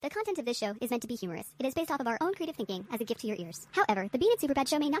The content of this show is meant to be humorous. It is based off of our own creative thinking as a gift to your ears. However, the Bean and Superbad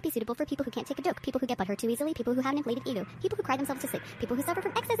show may not be suitable for people who can't take a joke, people who get butthurt too easily, people who have an inflated ego, people who cry themselves to sleep, people who suffer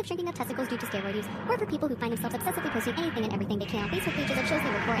from excessive shrinking of testicles due to steroid use, or for people who find themselves obsessively posting anything and everything they can on Facebook pages of shows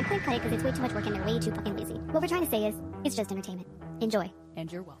they work for and can't cut it because it's way too much work and they're way too fucking lazy. What we're trying to say is, it's just entertainment. Enjoy.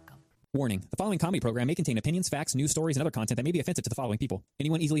 And you're welcome. Warning, the following comedy program may contain opinions, facts, news stories, and other content that may be offensive to the following people.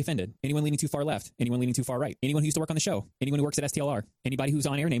 Anyone easily offended, anyone leaning too far left, anyone leaning too far right, anyone who used to work on the show, anyone who works at STLR, anybody whose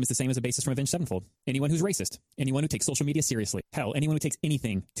on-air name is the same as a bassist from Avenged Sevenfold, anyone who's racist, anyone who takes social media seriously, hell, anyone who takes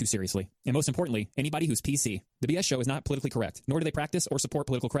anything too seriously, and most importantly, anybody who's PC. The BS show is not politically correct, nor do they practice or support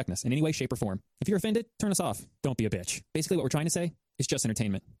political correctness in any way, shape, or form. If you're offended, turn us off. Don't be a bitch. Basically what we're trying to say is just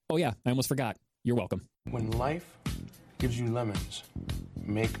entertainment. Oh yeah, I almost forgot. You're welcome. When life gives you lemons,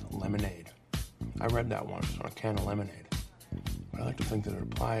 make lemonade. I read that once on a can of lemonade. But I like to think that it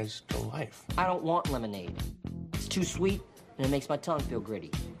applies to life. I don't want lemonade. It's too sweet, and it makes my tongue feel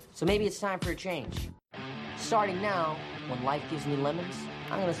gritty. So maybe it's time for a change. Starting now, when life gives me lemons,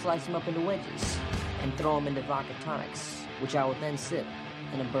 I'm gonna slice them up into wedges and throw them into vodka tonics, which I will then sip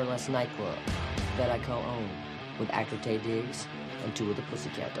in a burlesque nightclub that I co-own with actor Tay Diggs and two of the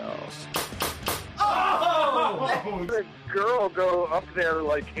Pussycat Dolls. Oh! The girl go up there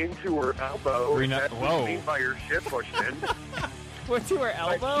like into her elbow. Whoa! By your shit pushed in. Went to her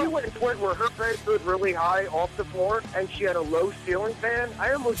elbow? Like, she went to the point where her bed stood really high off the floor, and she had a low ceiling fan.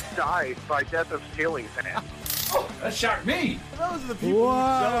 I almost died by death of ceiling fan. Oh, that shocked me. Those are the people who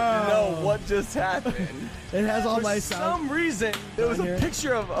don't know what just happened. It has all my sound. sound. For some reason, there was a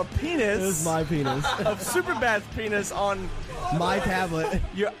picture of a penis. It was my penis. Of Superbad's penis on my tablet.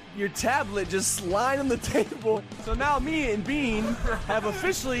 Your tablet just lying on the table. So now me and Bean have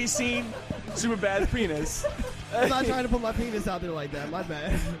officially seen Superbad's penis. I'm not trying to put my penis out there like that. My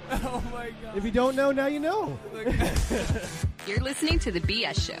bad. Oh my god. If you don't know, now you know. You're listening to The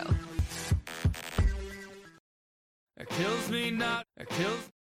BS Show. It kills me not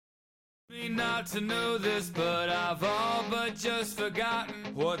to know this, but I've all but just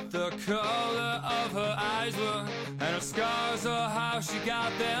forgotten what the color of her eyes were, and her scars or how she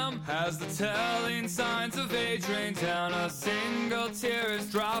got them. Has the telling signs of age rain down, a single tear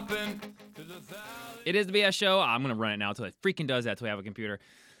is dropping to the valley. It is the BS Show. I'm going to run it now until it freaking does that, until we have a computer.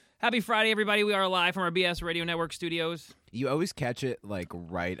 Happy Friday, everybody. We are live from our BS Radio Network studios. You always catch it, like,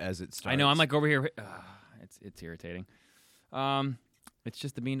 right as it starts. I know. I'm, like, over here. It's irritating. It's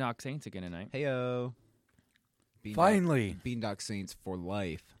just the Beandock Saints again tonight. Heyo. Finally. Beandock Saints for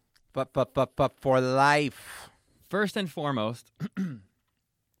life. But for life. First and foremost, I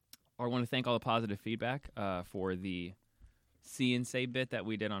want to thank all the positive feedback for the See and Say bit that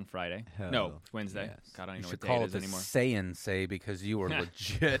we did on Friday. No, Wednesday. Yes. God, I don't know what day it is anymore. Say and Say because you were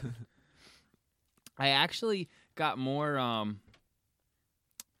legit. I actually got more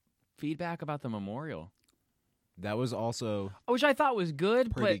feedback about the memorial. That was also which I thought was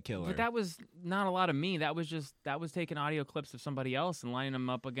good, killer. But that was not a lot of me. That was taking audio clips of somebody else and lining them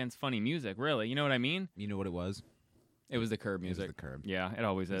up against funny music. Really, you know what I mean? You know what it was? It was the Curb music. It was the Curb. Yeah, it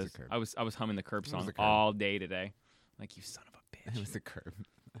always is. I was humming the Curb song all day today. Like, you son of a bitch. It was the Curb.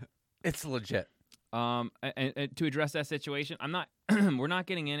 It's legit. And to address that situation, I'm not. We're not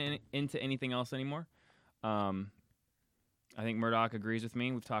getting into anything else anymore. I think Murdoch agrees with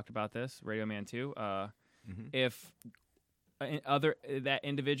me. We've talked about this. Radio Man 2. If that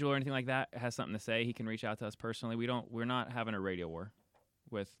individual or anything like that has something to say, he can reach out to us personally. We're not having a radio war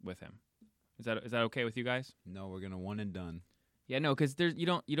with him. Is that okay with you guys? No, we're gonna one and done. Yeah, no, because you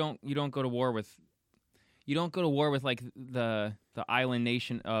don't go to war with like the island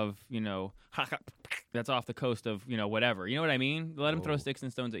nation of, you know, that's off the coast of, you know, whatever. You know what I mean? Let them throw sticks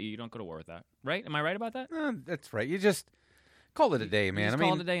and stones at you. You don't go to war with that, right? Am I right about that? That's right. You just call it a day, man.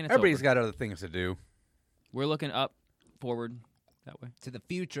 Call it a day and it's everybody's over. got other things to do. We're looking up, forward, that way. To the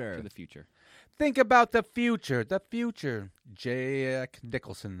future. To the future. Think about the future. The future. Jack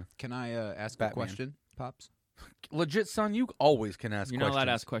Nicholson. Can I ask a question, Pops? Legit, son, you always can ask questions. You're not allowed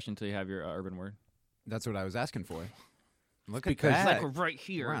to ask a question until you have your urban word. That's what I was asking for. Look at that. It's like we're right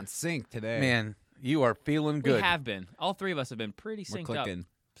here. We're on sync today. Man, you are feeling good. We have been. All three of us have been pretty synced up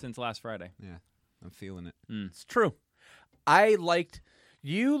since last Friday. Yeah, I'm feeling it. It's true.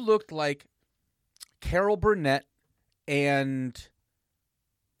 You looked like Carol Burnett and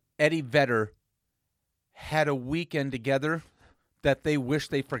Eddie Vedder had a weekend together that they wish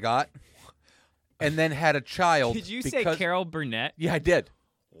they forgot, and then had a child. Did you say Carol Burnett? Yeah, I did.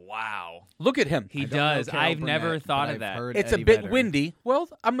 Wow. Look at him. He does. I've never thought of that. It's a bit windy. Well,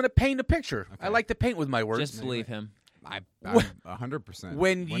 I'm going to paint a picture. Okay. I like to paint with my words. Just believe him. I'm 100%.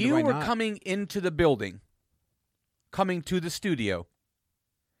 When you were coming into the building, coming to the studio,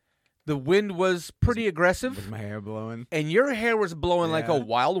 The wind was pretty aggressive. Was my hair blowing? And your hair was blowing like a Yeah.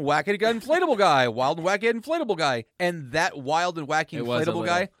 wild and wacky inflatable guy. Wild and wacky inflatable guy. And that wild and wacky It was a inflatable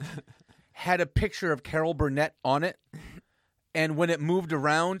guy had a picture of Carol Burnett on it. And when it moved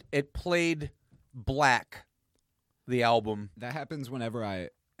around, it played Black, the album. That happens whenever I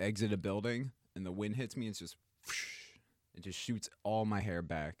exit a building and the wind hits me. It's just, it just shoots all my hair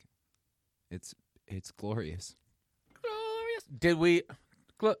back. It's glorious. Glorious. Did we?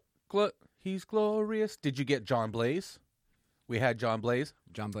 He's glorious. Did you get John Blaze? We had John Blaze.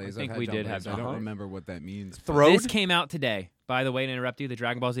 John Blaze. I think I've had we John did Blaze. have John I don't Blaze. remember what that means. This came out today. By the way, to interrupt you, the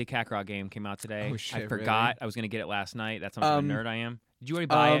Dragon Ball Z Kakarot game came out today. Oh, shit, I forgot. really? I was going to get it last night. That's how much of a nerd I am. Did you already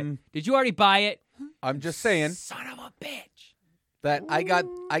buy it? Did you already buy it? I'm just saying Son of a bitch. that I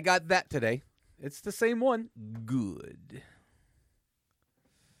got that today. It's the same one. Good.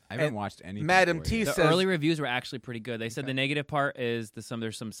 I haven't And watched anything. Madam for T you. The says early reviews were actually pretty good. They said the negative part is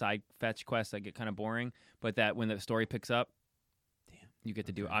there's some side fetch quests that get kind of boring, but that when the story picks up, you get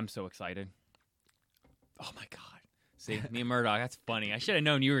to do. I'm so excited. Oh my god! See, me and Murdoch. That's funny. I should have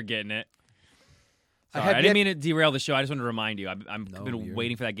known you were getting it. Sorry, I didn't mean to derail the show. I just wanted to remind you. I've No, been you're-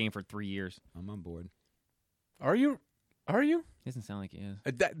 waiting for that game for 3 years. I'm on board. Are you? Doesn't sound like he is.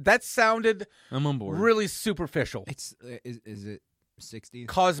 That sounded I'm on board. really superficial. It's is it 60?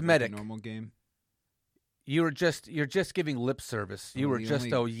 Cosmetic. Like a normal game. You're just giving lip service. You Well, were the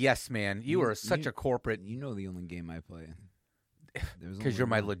just only- yes man. You are such a corporate. You know the only game I play. Because you're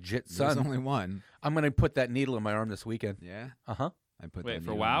my legit There's son. only one. I'm gonna put that needle in my arm this weekend. Yeah. Uh huh. I put Wait, that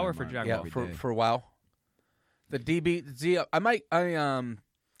for needle WoW in or my for arm Dragon Yeah, Ball? every day. for WoW. The DBZ.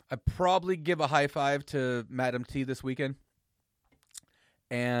 I probably give a high five to Madam T this weekend,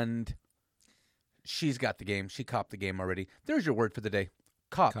 and she's got the game. She copped the game already. There's your word for the day.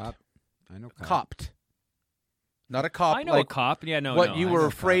 Copped. Cop. I know cop. Copped. Not a cop. I know like a cop. Yeah, no. what no, you I were know.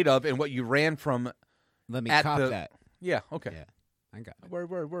 afraid of and what you ran from. Let me at cop the- that. Yeah. Okay. Yeah. I got it.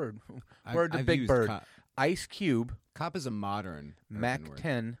 Word. I've- Word to I've Big used Bird. Cop. Ice Cube. Cop is a modern Mac urban word.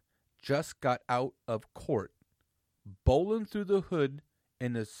 10 just got out of court, bowling through the hood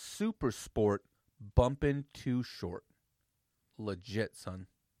in a super sport, bumping too short. Legit, son.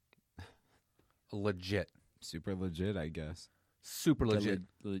 Legit. Super legit, I guess. Super The legit.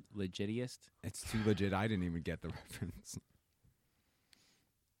 legitiest. It's too legit. I didn't even get the reference.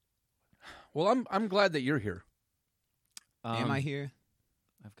 Well, I'm glad that you're here. Am I here?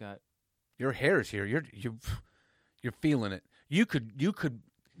 I've got. Your hair's here. You're feeling it. You could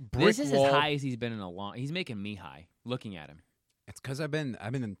brick This is wall. as high as he's been in a long. He's making me high. Looking at him, It's because I've been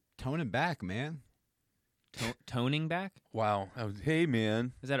toning back, man. toning back. Wow. Hey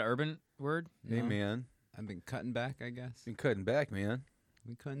man. Is that an urban word? Hey No. man. I've been cutting back, I guess. Been cutting back, man.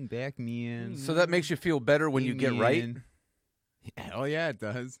 Been cutting back, man. So that makes you feel better when you get right. Man. Hell yeah, it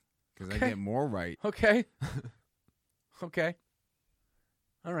does. Because I get more right. Okay. Okay.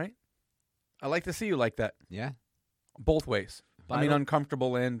 All right. I like to see you like that. Yeah. Both ways. But I I mean, don't-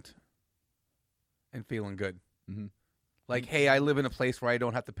 uncomfortable and feeling good. Mm-hmm. Like, hey, I live in a place where I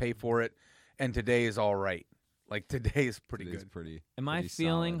don't have to pay for it, and today is all right. Like, today is pretty It is good. pretty. Am I pretty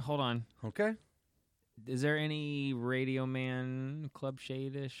feeling? solid. Hold on. Okay. Is there any Radio Man Club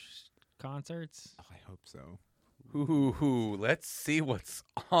Shade-ish concerts? Oh, I hope so. Ooh, let's see what's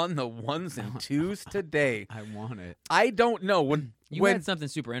on the ones and twos today. I want it. I don't know when. You had something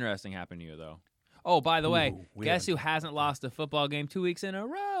super interesting happen to you, though. Oh, by the way, Ooh, we guess haven't- who hasn't lost a football game 2 weeks in a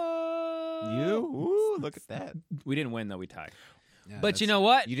row? You? Ooh, look at that. We didn't win, though. We tied. Yeah, But you that's- know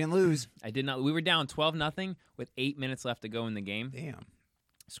what? You didn't lose. I did not. We were down 12-0 with 8 minutes left to go in the game. Damn.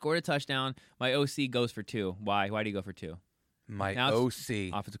 Scored a touchdown. My OC goes for 2. Why? Why do you go for 2? My Now it's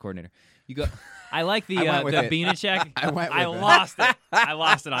OC. Offensive coordinator. You go. I like the I went with it. Bienacek. I went with it. lost it. I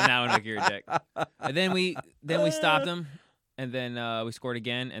lost it on that one, Look your dick. And then we stopped him, and then we scored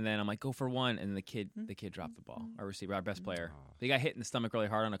again. And then I'm like, go for 1, and the kid dropped the ball. Our receiver, our best player. They got hit in the stomach really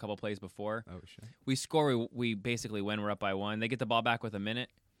hard on a couple plays before. Oh, shit. We score. We basically win. We're up by 1. They get the ball back with a minute.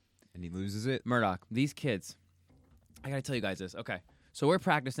 And he loses it. Murdoch, these kids, I got to tell you guys this. Okay. So we're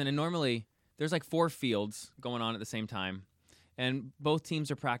practicing, and normally there's like 4 fields going on at the same time. And both teams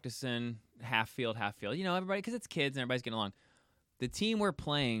are practicing half field, half field. You know, everybody, because it's kids and everybody's getting along. The team we're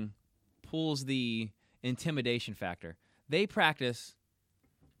playing pulls the intimidation factor. They practice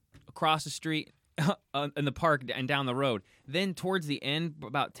across the street in the park and down the road. Then towards the end,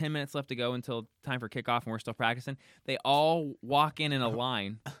 about 10 minutes left to go until time for kickoff, and we're still practicing, they all walk in a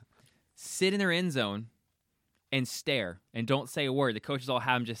line, sit in their end zone, and stare and don't say a word. The coaches all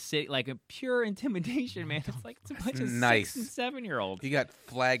have them just sit like a pure intimidation, man. It's like it's a bunch of Nice. 6 and 7-year-olds. You got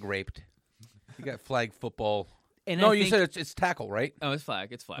flag raped. You got flag football. And No, I you think- said it's tackle, right? Oh, it's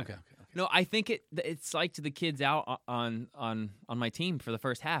flag. It's flag. Okay. No, I think it psyched the kids out on my team for the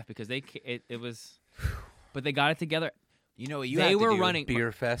first half because it was, but they got it together. You know what you They have to were do? running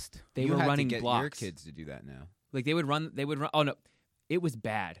Beer fest. They You were have running to get blocks. your kids to do that now. Like they would run. Oh no, it was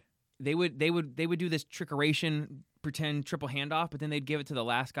bad. They would do this trickeration, pretend triple handoff, but then they'd give it to the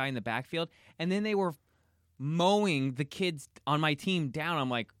last guy in the backfield, and then they were mowing the kids on my team down. I'm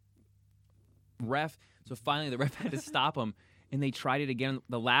like, ref. So finally, the ref had to stop them, and they tried it again.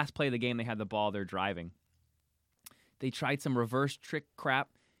 The last play of the game, they had the ball. They're driving. They tried some reverse trick crap.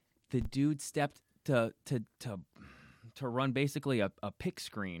 The dude stepped to run basically a pick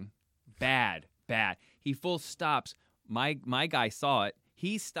screen. Bad. He full stops. My guy saw it.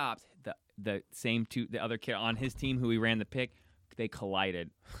 He stopped the other kid on his team who he ran the pick. They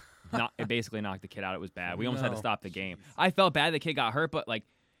collided. It basically knocked the kid out. It was bad. We almost had to stop the game. I felt bad the kid got hurt, but like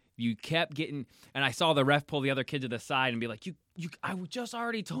you kept getting. And I saw the ref pull the other kid to the side and be like, I just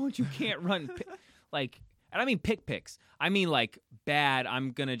already told you can't run. Like, and I mean picks. I mean like bad.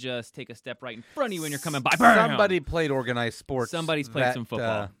 I'm gonna just take a step right in front of you when you're coming by. Somebody played organized sports. Somebody's played that, some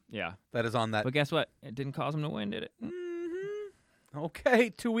football. Yeah, that is on that. But guess what? It didn't cause them to win, did it?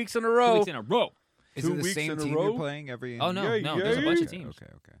 Okay, 2 weeks in a row. 2 weeks in a row. Is it the same team you're playing every? Oh no, there's a bunch of teams.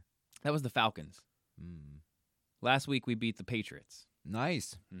 Okay. That was the Falcons. Last week we beat the Patriots.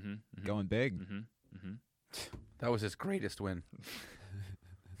 Nice. Going big. That was his greatest win.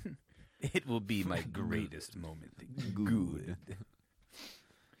 It will be my greatest moment. Good.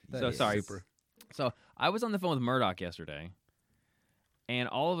 So sorry. So I was on the phone with Murdoch yesterday, and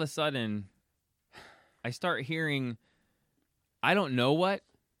all of a sudden, I start hearing, I don't know what.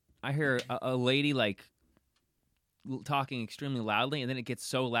 I hear a lady like talking extremely loudly, and then it gets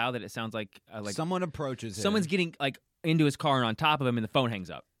so loud that it sounds like someone approaches him. Someone's getting like into his car and on top of him, and the phone hangs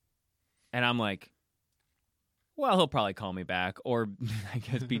up. And I'm like, well, he'll probably call me back, or I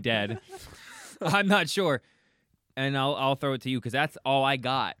guess be dead. I'm not sure. And I'll throw it to you because that's all I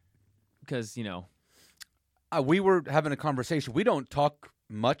got. Because we were having a conversation. We don't talk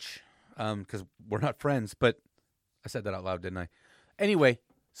much because we're not friends. But I said that out loud, didn't I? Anyway,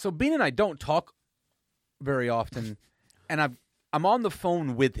 so Bean and I don't talk very often, and I'm on the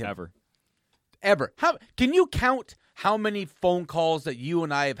phone with him ever. How can you count how many phone calls that you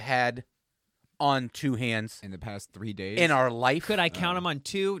and I have had on two hands in the past 3 days in our life? Could I count them on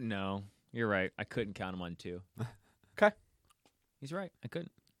two? No, you're right. I couldn't count them on two. Okay, he's right. I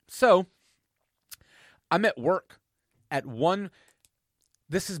couldn't. So I'm at work at one.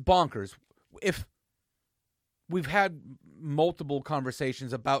 This is bonkers. If we've had multiple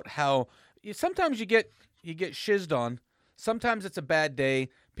conversations about how sometimes you get shizzed on. Sometimes it's a bad day.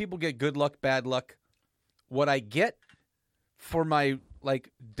 People get good luck, bad luck. What I get for my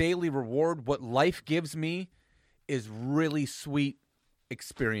daily reward, what life gives me, is really sweet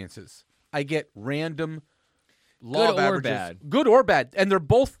experiences. I get random law Good of or averages, bad. good or bad, and they're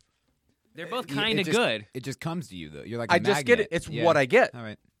both kind of good. It just comes to you though. You're like I just get it. It's what I get. All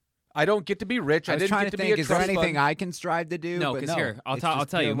right. I don't get to be rich. I was didn't trying get to to think, be a is there trust anything fund. I can strive to do? No, But because here, I'll it's tell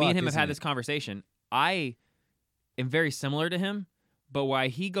just you. pure Me and luck, him have isn't had it? this conversation. I am very similar to him, but why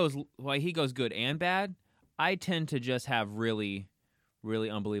he goes good and bad, I tend to just have really, really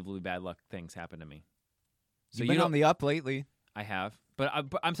unbelievably bad luck things happen to me. So You've been on the up lately. I have, but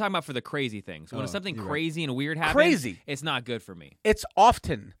I'm talking about for the crazy things. When Oh, something you're right. crazy and weird happens, Crazy. it's not good for me. It's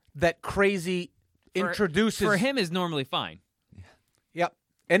often that crazy introduces For him is normally fine. Yep.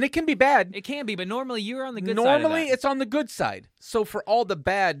 And it can be bad. It can be, but normally you're on the good side of Normally, that. it's on the good side. So for all the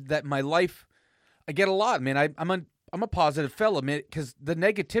bad that my life, I get a lot, man. I'm a positive fella, man, because the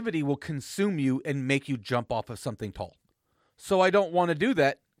negativity will consume you and make you jump off of something tall. So I don't want to do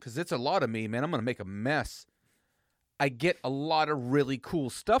that because it's a lot of me, man. I'm going to make a mess. I get a lot of really cool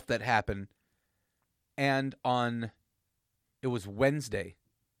stuff that happen. And it was Wednesday.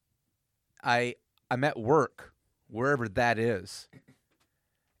 I'm at work, wherever that is.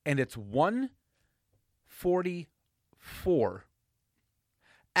 And it's 1:44.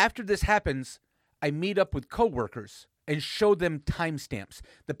 After this happens, I meet up with coworkers and show them timestamps.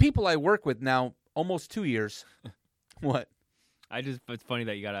 The people I work with now, almost 2 years. What? It's funny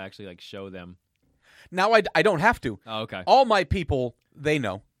that you got to actually show them. Now I don't have to. Oh, okay. All my people, they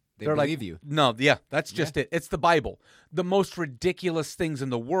know. They're like, believe you. No, yeah, that's just it. It's the Bible. The most ridiculous things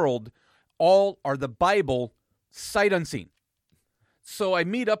in the world all are the Bible, sight unseen. So I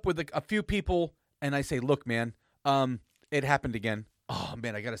meet up with a few people, and I say, look, man, it happened again. Oh,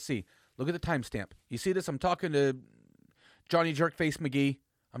 man, I got to see. Look at the timestamp. You see this? I'm talking to Johnny Jerkface McGee.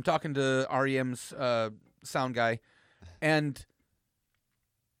 I'm talking to REM's sound guy. And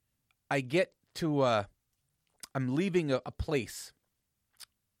I get to I'm leaving a place.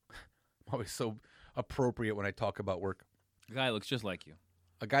 I'm always so appropriate when I talk about work. The guy looks just like you.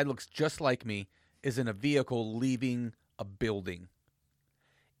 A guy looks just like me is in a vehicle leaving a building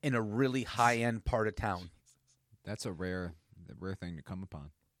in a really high-end part of town. That's a rare thing to come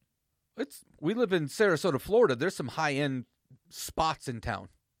upon. We live in Sarasota, Florida. There's some high-end spots in town.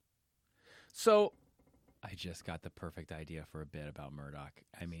 So I just got the perfect idea for a bit about Murdoch.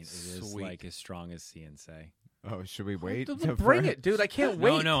 I mean, it is Sweet. like as strong as CNC. Oh, should we wait? Bring it, dude. I can't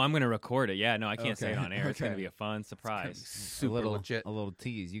wait. No, I'm going to record it. Yeah, no, I can't say it Okay, on air. It's going to okay. be a fun surprise. Super a little, legit. A little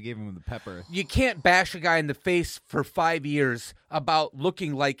tease. You gave him the pepper. You can't bash a guy in the face for 5 years about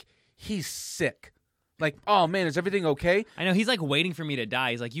looking like he's sick. Like, oh, man, is everything okay? I know. He's like waiting for me to die.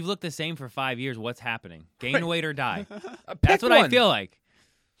 He's like, you've looked the same for 5 years. What's happening? Gain Right. weight or die? Pick That's what I one. feel like.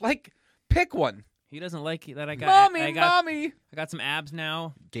 Like, pick one. He doesn't like that I got. Mommy, I got, mommy. I got some abs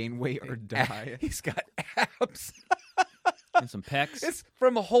now Gain weight or die. He's got abs. and some pecs. It's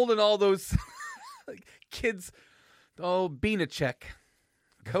from holding all those like, kids. Oh, Beanachek.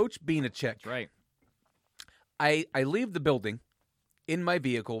 Coach Beanachek. That's right. I leave the building in my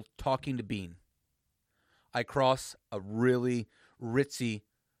vehicle talking to Bean. I cross a really ritzy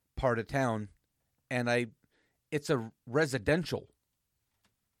part of town, and it's a residential,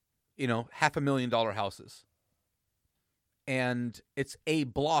 $500,000 houses. And it's a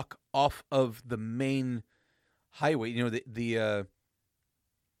block off of the main highway, the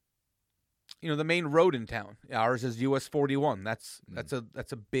main road in town. Ours is US 41. That's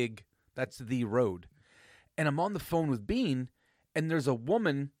the road. And I'm on the phone with Bean, and there's a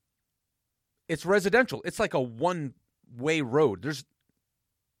woman. It's residential. It's like a one-way road.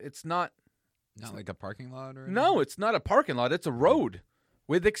 It's not like a parking lot or anything? No, it's not a parking lot. It's a road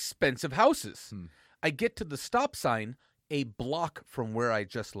with expensive houses. I get to the stop sign a block from where I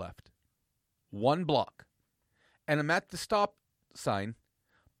just left. 1 block. And I'm at the stop sign,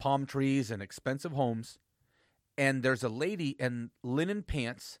 palm trees and expensive homes, and there's a lady in linen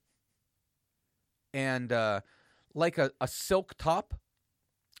pants and like a silk top.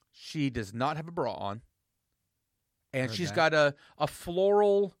 She does not have a bra on. And Heard she's that. got a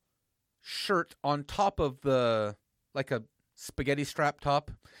floral shirt on top of like a spaghetti strap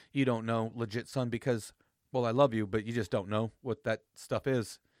top. You don't know, legit son, because, well, I love you, but you just don't know what that stuff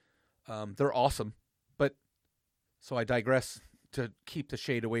is. They're awesome. But so I digress to keep the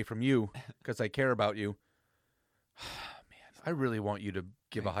shade away from you because I care about you. Man, I really want you to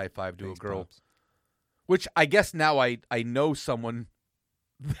give a high five to a girl. Pops. Which I guess now I know someone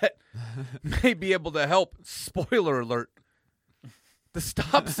that may be able to help. Spoiler alert. The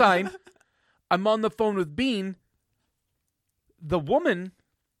stop sign, I'm on the phone with Bean. The woman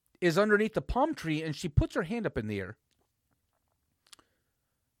is underneath the palm tree, and she puts her hand up in the air.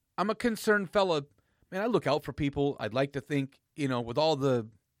 I'm a concerned fella. Man, I look out for people. I'd like to think, with all the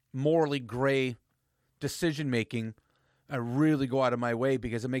morally gray decision-making, I really go out of my way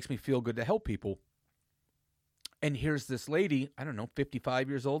because it makes me feel good to help people. And here's this lady, I don't know, 55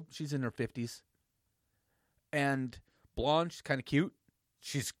 years old. She's in her 50s. And blonde, she's kind of cute.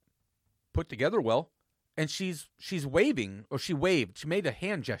 She's put together well. And she's waving, or she waved. She made a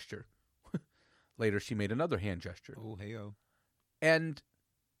hand gesture. Later, she made another hand gesture. Oh, hey-o. And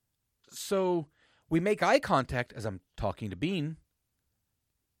so we make eye contact as I'm talking to Bean.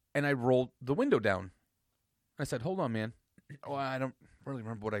 And I rolled the window down. I said, hold on, man. Oh, I don't really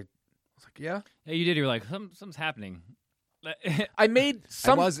remember what I was like, yeah? Yeah, you did. You were like, something's happening. I made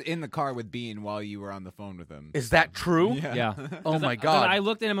some. I was in the car with Bean while you were on the phone with him. Is that true? Yeah. Oh, my 'Cause God. I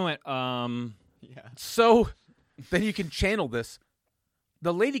looked at him and went, Yeah. So then you can channel this.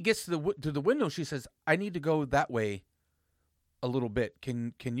 The lady gets to the window. She says, I need to go that way a little bit.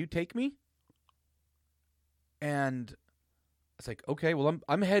 Can you take me? And it's like, okay, well,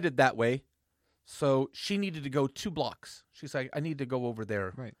 I'm headed that way. So she needed to go 2 blocks. She's like, I need to go over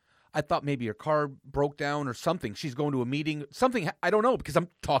there. Right. I thought maybe her car broke down or something. She's going to a meeting. Something, I don't know, because I'm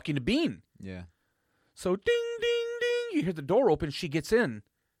talking to Bean. Yeah. So ding, ding, ding. You hear the door open. She gets in.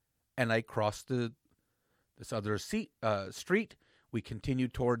 And I cross this other street. We continue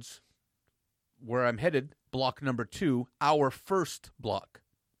towards where I'm headed, block number 2, our first block.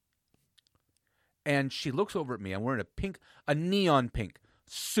 And she looks over at me. I'm wearing a neon pink,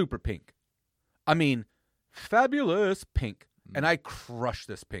 super pink. I mean, fabulous pink. And I crush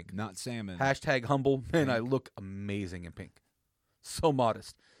this pink. Not salmon. Hashtag humble. Man, I look amazing in pink. So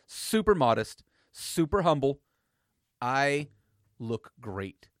modest. Super humble. I look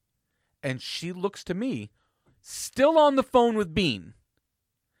great. And she looks to me, still on the phone with Bean.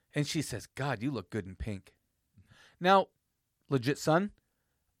 And she says, God, you look good in pink. Now, legit son,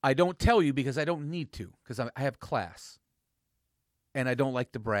 I don't tell you because I don't need to, because I have class. And I don't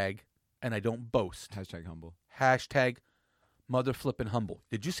like to brag, and I don't boast. Hashtag humble. Hashtag mother flippin' humble.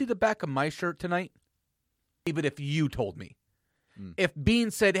 Did you see the back of my shirt tonight? Even if you told me. If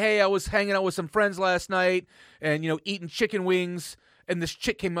Bean said, hey, I was hanging out with some friends last night and, eating chicken wings, and this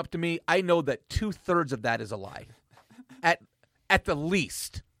chick came up to me, I know that 2/3 of that is a lie. At the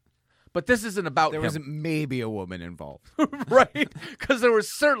least. But this isn't about There him. was maybe a woman involved. Right? Because there was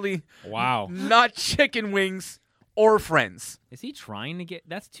certainly not chicken wings or friends. Is he trying to get?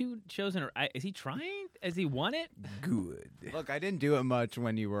 That's 2 shows in a. Is he trying? Has he won it? Good. Look, I didn't do it much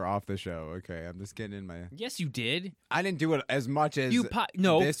when you were off the show. Okay, I'm just getting in my. Yes, you did. I didn't do it as much as this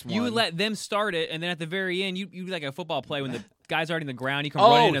one. You let them start it, and then at the very end, you like a football play when the guy's already on the ground. You can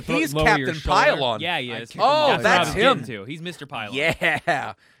run in and he's lower Captain your shoulder. Pylon. Yeah, he is. Oh, that's what I was him. getting to. He's Mr. Pylon.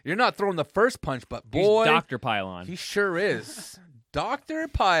 Yeah. You're not throwing the first punch, but boy. He's Dr. Pylon. He sure is. Dr.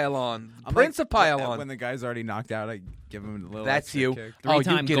 Pylon. I'm Prince like, of Pylon. When the guy's already knocked out, I give him a little. That's extra you. Kick.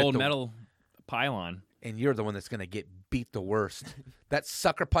 3-time you get gold it medal Pylon. And you're the one that's going to get beat the worst. That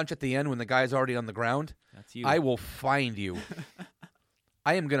sucker punch at the end when the guy's already on the ground. That's you. I will find you.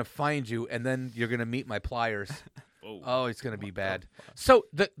 I am going to find you, and then you're going to meet my pliers. Oh, it's going to be bad. So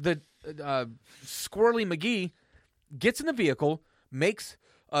the Squirrely McGee gets in the vehicle, makes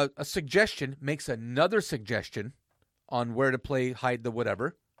a suggestion, makes another suggestion on where to play hide the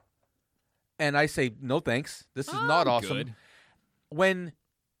whatever. And I say, no thanks. This is not awesome. Good.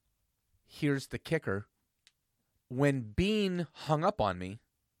 Here's the kicker. When Bean hung up on me.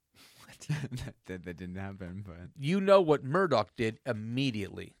 that didn't happen, but. You know what Murdoch did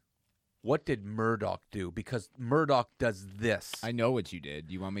immediately. What did Murdoch do? Because Murdoch does this. I know what you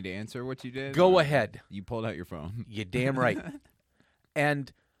did. You want me to answer what you did? Go ahead. You pulled out your phone. You damn right.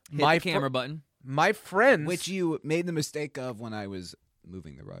 And Hit the camera button. My friends. Which you made the mistake of when I was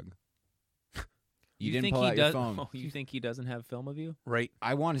moving the rug. You didn't think pull he out your does, phone. Oh, you think he doesn't have film of you? Right.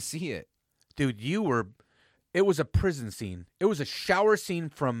 I want to see it. Dude, it was a prison scene. It was a shower scene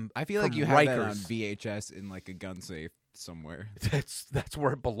from I feel like you Rikers. have that on VHS in like a gun safe somewhere. That's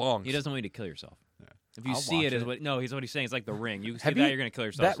where it belongs. He doesn't want you to kill yourself. Yeah. If you I'll see watch it as it. what? No, he's what he's saying. It's like the ring. You see Have that, you- you're going to kill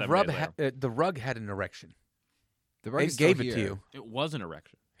yourself. That 7 rug days later. the rug had an erection. The rug It is still gave it here. to you. It was an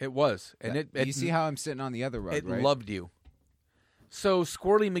erection. It was, and it You see how I'm sitting on the other rug, it right? loved you. So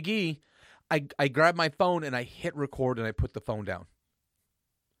Squirrely McGee, I grabbed my phone and I hit record and I put the phone down.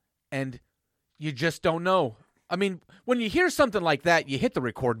 And you just don't know. I mean, when you hear something like that, you hit the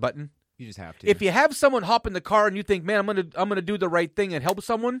record button. You just have to. If you have someone hop in the car and you think, man, I'm gonna do the right thing and help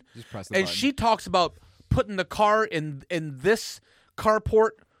someone, just press the and button. she talks about putting the car in this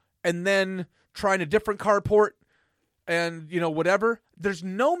carport and then trying a different carport and whatever. There's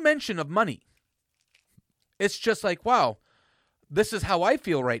no mention of money. It's just like, wow, this is how I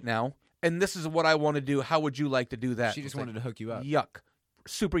feel right now, and this is what I want to do. How would you like to do that? She just It's wanted to hook you up. Yuck.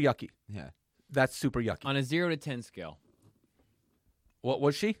 Super yucky. Yeah. That's super yucky. On a 0 to 10 scale. What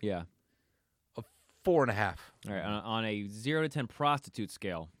was she? Yeah. 4.5. All right. On a 0 to 10 prostitute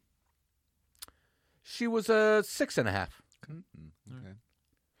scale. She was a 6.5.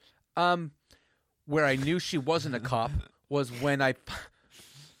 Okay. Where I knew she wasn't a cop was when I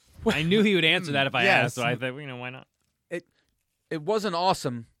knew he would answer that if I Yes. asked, so I thought, why not? It wasn't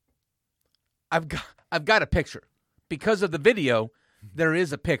awesome. I've got a picture. Because of the video, there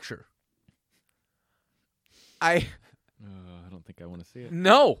is a picture. I don't think I want to see it.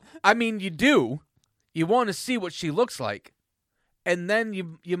 No. I mean, you do. You want to see what she looks like. And then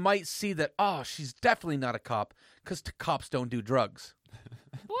you might see that, she's definitely not a cop because cops don't do drugs.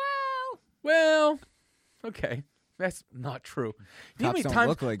 Well, okay. That's not true. You know how Cops many don't times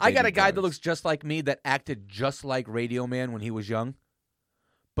look like I they got do a guy that drugs. looks just like me that acted just like Radio Man when he was young,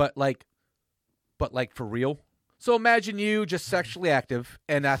 but like for real. So imagine you just sexually active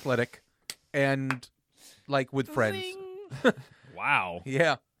and athletic, and like with friends. Wow.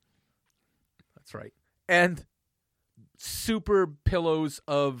 Yeah, that's right. And super pillows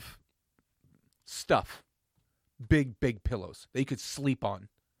of stuff, big pillows that you could sleep on.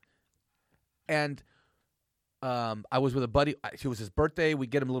 And I was with a buddy. It was his birthday. We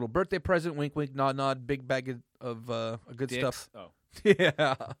get him a little birthday present. Wink, wink, nod, nod. Big bag of good Dicks. stuff. Oh.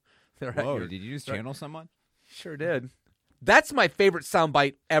 Yeah. They're at Whoa, your- did you just they're- channel someone? Sure did. That's my favorite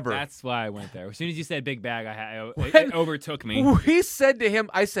soundbite ever. That's why I went there. As soon as you said big bag, it overtook me. We said to him,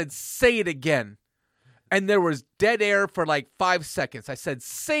 I said, say it again. And there was dead air for like 5 seconds. I said,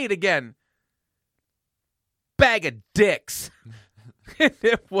 say it again. Bag of dicks. And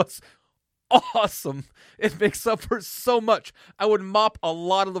it was awesome. It makes up for so much. I would mop a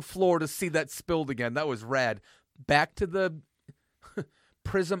lot of the floor to see that spilled again. That was rad. Back to the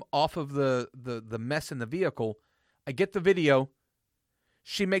prism off of the mess in the vehicle. I get the video.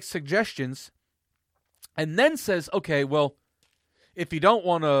 She makes suggestions and then says, okay, well, if you don't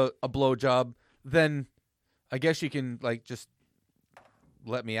want a blowjob, then I guess you can, like, just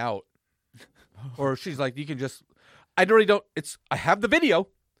let me out. Or she's like, you can just, I have the video.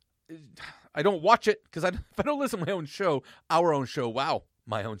 I don't watch it because if I don't listen to my own show, our own show,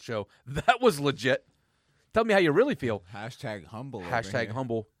 my own show, that was legit. Tell me how you really feel. Hashtag humble. Hashtag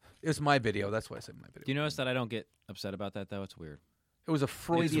humble. It was my video. That's why I said my video. Do you notice that I don't get upset about that, though? It's weird. It was a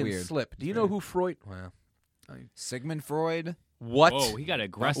Freudian weird. slip. Do you know who Freud? Well, Sigmund Freud. What? Whoa, he got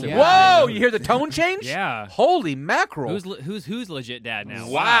aggressive. Whoa! You hear the tone change? Yeah. Holy mackerel! Who's legit dad now?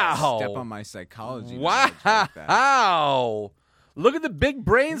 Wow! Step on my psychology. Wow! Look at the big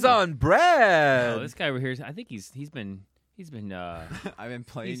brains on Brad. Oh, this guy over here. I think he's been. I've been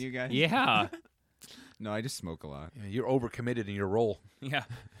playing you guys. Yeah. No, I just smoke a lot. Yeah, you're overcommitted in your role. Yeah.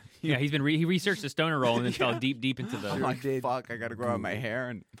 Yeah, he researched the stoner role and then fell deep into the. I'm like, fuck! I got to grow out my hair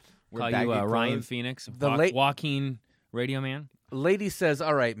and call you Ryan Phoenix, Joaquin Radio Man. Lady says,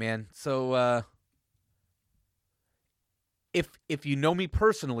 "All right, man. So, if you know me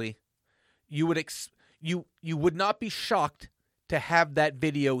personally, you would you would not be shocked to have that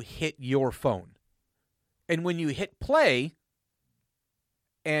video hit your phone, and when you hit play,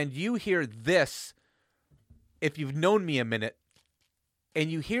 and you hear this, if you've known me a minute,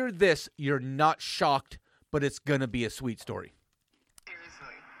 and you hear this, you're not shocked, but it's gonna be a sweet story."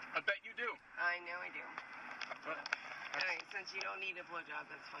 Seriously. I bet you do. I know I do. All right, since you don't need a blowjob,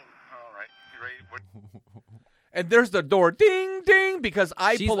 that's fine. All right. You ready? And there's the door, ding, ding, because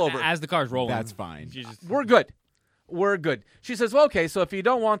She's, pull over. as the car's rolling. That's fine. We're good. We're good. She says, well, okay, so if you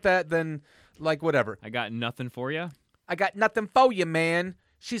don't want that, then, like, whatever. I got nothing for you. I got nothing for you, man.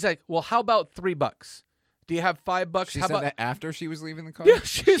 She's like, well, how about $3? Do you have $5? She how said about that after she was leaving the car? Yeah,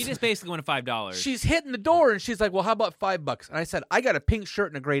 She she's, just basically wanted $5. she's hitting the door, and she's like, well, how about $5? And I said, I got a pink shirt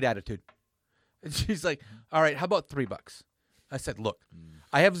and a great attitude. And she's like, all right, how about $3? I said, look,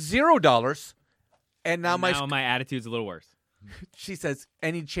 I have $0, and now my attitude's a little worse. She says,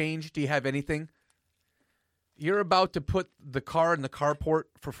 any change? Do you have anything? You're about to put the car in the carport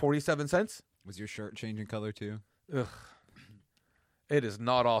for 47 cents? Was your shirt changing color too? Ugh. It is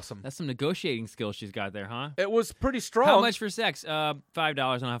not awesome. That's some negotiating skills she's got there, huh? It was pretty strong. How much for sex? $5. I don't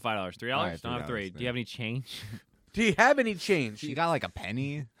have $5. $3? All right, don't have $3. $3, Do you have any change? Do you have any change? She got like a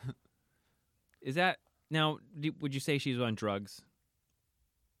penny. Is that now? Would you say she's on drugs?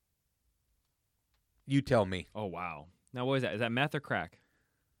 You tell me. Oh wow! Now what is that? Is that meth or crack?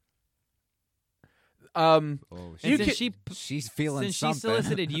 Oh, She's feeling since something. she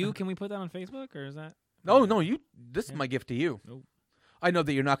solicited you, can we put that on Facebook or is that? No. This is my gift to you. Nope. I know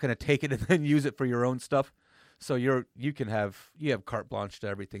that you're not going to take it and then use it for your own stuff. So you have carte blanche to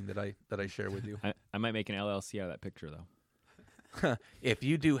everything that I share with you. I might make an LLC out of that picture though. If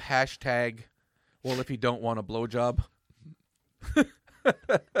you do hashtag, well, if you don't want a blowjob.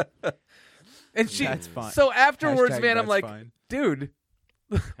 And she. That's fine. So afterwards, Hashtag man, I'm that's like, fine. dude.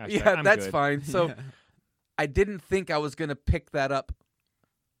 Hashtag, Yeah, I'm that's good. fine. So Yeah. I didn't think I was going to pick that up.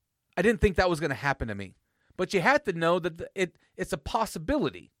 I didn't think that was going to happen to me. But you had to know that it's a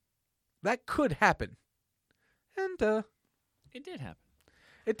possibility. That could happen. And It did happen.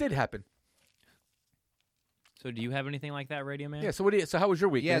 it did happen. So do you have anything like that, Radio Man? Yeah, so how was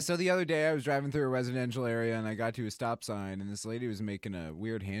your weekend? Yeah, so the other day I was driving through a residential area and I got to a stop sign and this lady was making a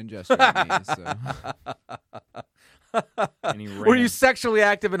weird hand gesture at me. So. And he Were you ran. sexually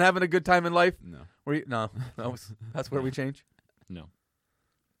active and having a good time in life? No. Were you? No. That's where we change. No.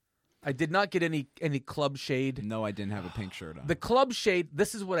 I did not get any club shade. No, I didn't have a pink shirt on. The club shade,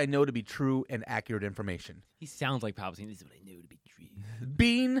 this is what I know to be true and accurate information. He sounds like Palpatine. This is what I knew to be true.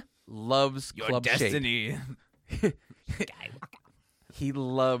 Bean loves Your club destiny. shade. He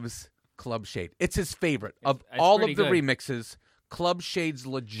loves club shade. It's his favorite. Of it's all of pretty the good. remixes, club shade's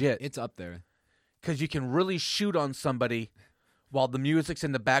legit. It's up there. Because you can really shoot on somebody while the music's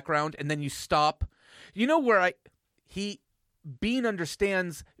in the background, and then you stop. You know where Bean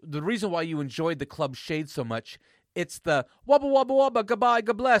understands the reason why you enjoyed the club shade so much. It's the wabba wabba wabba goodbye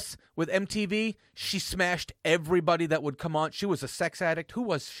God bless with MTV. She smashed everybody that would come on. She was a sex addict. Who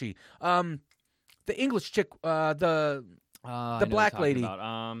was she? The English chick, the black lady.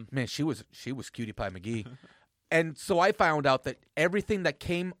 Man, she was Cutie Pie McGee. And so I found out that everything that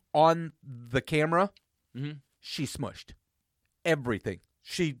came on the camera, she smushed. Everything.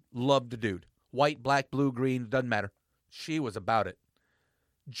 She loved the dude. White, black, blue, green, doesn't matter. She was about it.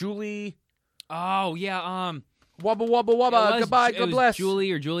 Julie. Oh yeah. Wubba, wubba, It wubba. was- Goodbye, it God was bless.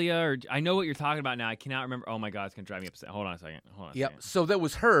 Julie or Julia, or I know what you're talking about now. I cannot remember. Oh my God, it's gonna drive me upset. Hold on a second. Yep. So that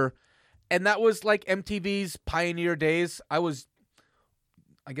was her, and that was like MTV's pioneer days. I was,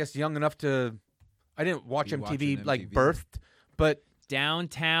 I guess, young enough to. I didn't watch You MTV watching like MTV? birthed, but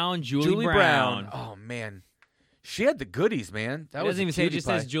Downtown Julie Brown. Brown. Oh man, she had the goodies, man. That It was doesn't a even say. It cutie just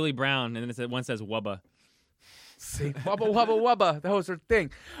pie. says Julie Brown, and then one says Wubba. See, wubba, wubba, wubba. That was her thing.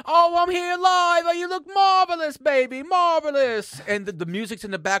 Oh, I'm here live. Oh, you look marvelous, baby. Marvelous. And the music's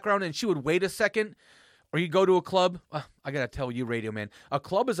in the background, and she would wait a second. Or you go to a club. I got to tell you, Radio Man. A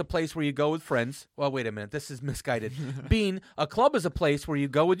club is a place where you go with friends. Well, wait a minute. This is misguided. Bean, a club is a place where you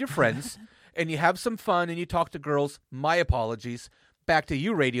go with your friends, and you have some fun, and you talk to girls. My apologies. Back to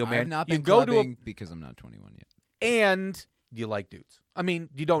you, Radio Man. I have not you been go clubbing because I'm not 21 yet. and you like dudes. I mean,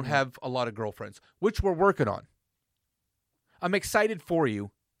 you don't have a lot of girlfriends, which we're working on. I'm excited for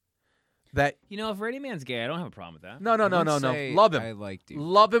you. That You know, if Radio Man's gay, I don't have a problem with that. no. say Love him. I like dudes.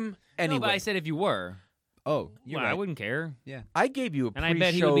 Love him anyway. No, but I said if you were, Oh, you're well, right. I wouldn't care. Yeah. I gave you a And pre-show. I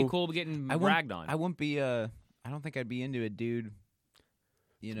bet he would be cool getting I wouldn't- ragged on. I wouldn't be. I don't think I'd be into a dude.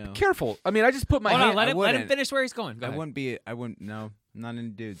 You know. Careful. I mean, I just put my Hold hand. on, let I him wouldn't. finish where he's going. Go I ahead. wouldn't be. I wouldn't. No, I'm not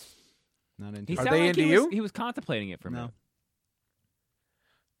into dudes. Not into. He Are sounded they like into he you? Was, he was contemplating it for a No. minute.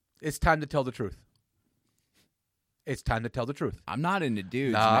 It's time to tell the truth. It's time to tell the truth. I'm not into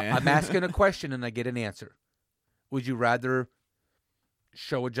dudes, Nah, man. I'm asking a question and I get an answer. Would you rather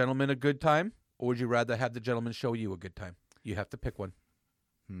show a gentleman a good time, or would you rather have the gentleman show you a good time? You have to pick one.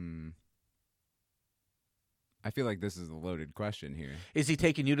 I feel like this is a loaded question here. Is he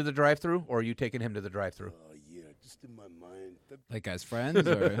taking you to the drive-thru, or are you taking him to the drive-thru? Oh, yeah, just in my mind. Like as friends,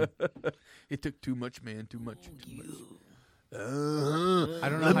 or It took too much, man. Too much. Too much. I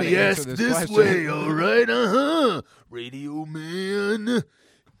don't know Let how me to ask answer this this question. way, all right? Radio Man,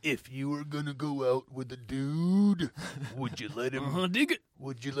 if you were gonna go out with a dude, would you let him? Dig it.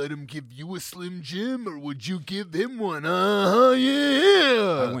 Would you let him give you a Slim Jim, or would you give him one? Yeah.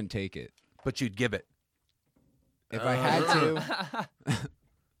 I wouldn't take it But you'd give it. if I had to.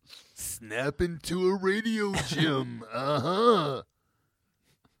 Snap into a radio gym.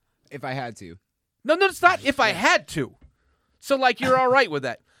 If I had to. No, it's not if I had to. So, like, you're all right with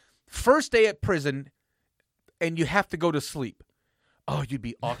that. First day at prison, and you have to go to sleep. Oh, you'd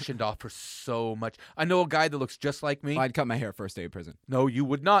be auctioned off for so much. I know a guy that looks just like me. I'd cut my hair first day of prison. No, you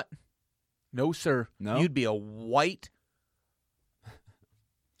would not. No, sir. No? You'd be a white.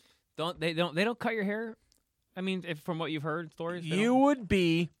 They don't cut your hair. I mean, if, from what you've heard stories, they You don't? would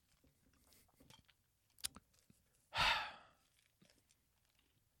be.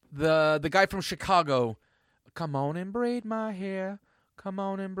 The guy from Chicago. Come on and braid my hair. Come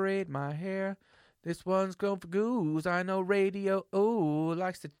on and braid my hair. This one's going for goose. I know radio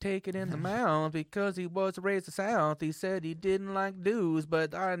likes to take it in the mouth because he was raised in the South. He said he didn't like dudes,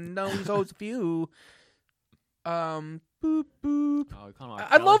 but I know he holds a few. Boop boop. Oh, we call him R.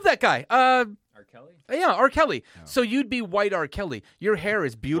 I Kelly? love that guy. R. Kelly. Yeah, R. Kelly. So you'd be white R. Kelly. Your hair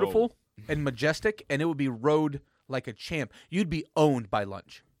is beautiful and majestic, and it would be rode like a champ. You'd be owned by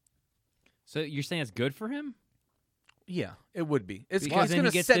lunch. So you're saying it's good for him? Yeah, it would be. It's Because then going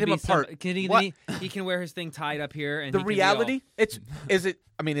he to gets set to him be apart. What? He can wear his thing tied up here, and The he can be reality, is it?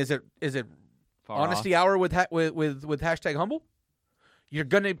 I mean, is it Far honesty hour with hashtag humble? You're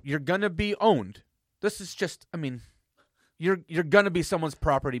gonna be owned. This is just. I mean, you're gonna be someone's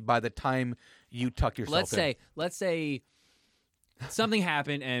property by the time you tuck yourself in. Let's say something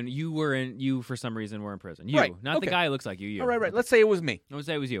happened and you for some reason were in prison. You, Right, not the okay. guy who looks like you. You. All right. Let's say it was me. Let's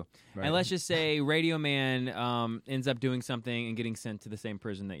say it was you. Right. And let's just say Radio Man ends up doing something and getting sent to the same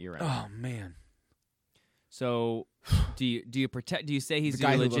prison that you're in. Oh man. So do you protect? Do you say he's The guy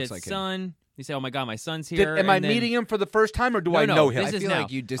your who looks legit like him. son? You say, "Oh my God, my son's here." Am I and then- meeting him for the first time, or do No, I no, know him? this I is feel now.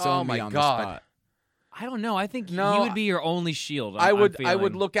 like you Oh, disown my me on God. the spot. I don't know. I think No, he would be your only shield. I I'm would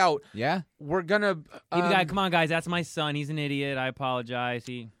feeling. look out. Yeah? We're gonna. He'd be like, come on, guys, that's my son. He's an idiot. I apologize.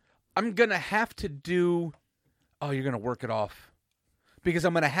 I'm gonna have to do. Oh, you're gonna work it off, because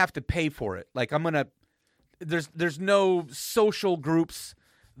I'm gonna have to pay for it. Like I'm gonna. There's no social groups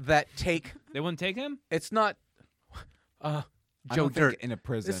that take. They wouldn't take him. It's not. I Joe don't think Dirt. in a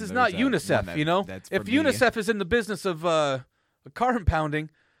prison. This is there's not a UNICEF. one that- You know, that's if for me. UNICEF is in the business of car impounding, and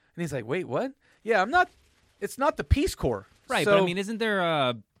he's like, wait, what? Yeah, I'm not. It's not the Peace Corps, Right, So, but I mean, isn't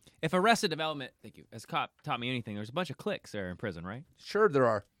there if Arrested Development, thank you, has taught me anything, there's a bunch of cliques there in prison, right? sure there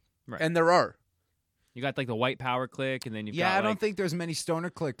are, Right. and there are. You got like the white power clique, and then you've Yeah, got I don't like, think there's many stoner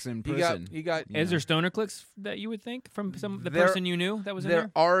cliques in You prison. got. Is there stoner cliques that you would think from the There- person you knew that was in There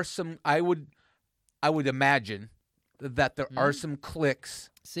there? are some. I would imagine that there are some cliques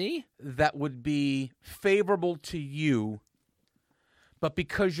See? that would be favorable to you, but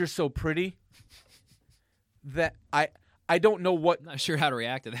because you're so pretty, that I don't know what... I'm not sure how to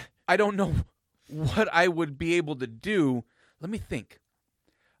react to that. I don't know what I would be able to do. Let me think.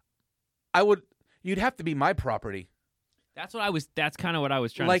 You'd have to be my property. That's kind of what I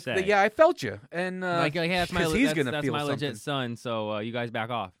was trying Like, to say. yeah, I felt you. And hey, that's my, 'cause he's gonna that's feel my something. legit son, so you guys back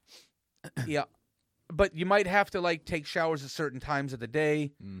off. Yeah. But you might have to, like, take showers at certain times of the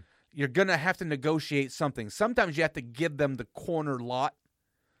day. You're going to have to negotiate something. Sometimes you have to give them the corner lot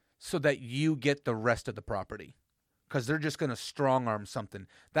so that you get the rest of the property, because they're just going to strong-arm something.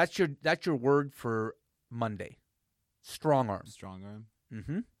 That's your word for Monday. Strong-arm. Strong-arm?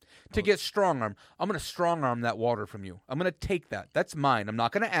 Mm-hmm. To get strong-arm, I'm going to strong-arm that water from you. I'm going to take that. That's mine. I'm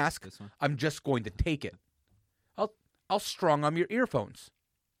not going to ask. This one? I'm just going to take it. I'll strong-arm your earphones.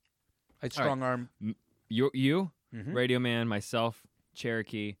 I'd strong-arm. You, Mhm. Radio Man, myself,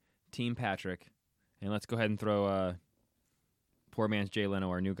 Cherokee, Team Patrick, and let's go ahead and throw poor man's Jay Leno,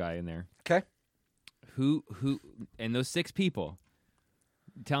 our new guy, in there. Okay. Who, and those 6 people.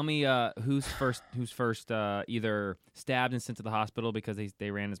 Tell me who's first either stabbed and sent to the hospital because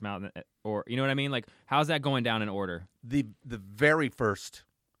they ran his mouth, or you know what I mean? Like, how's that going down in order? The very first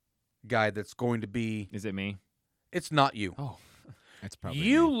guy that's going to be... Is it me? It's not you. Oh. It's probably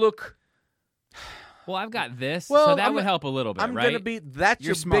you me. look... Well, I've got this, Well, so that I'm would gonna- help a little bit, I'm right? going to be... That's You're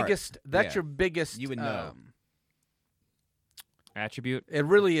your smart. biggest... That's Yeah. your biggest... You would know. Attribute? It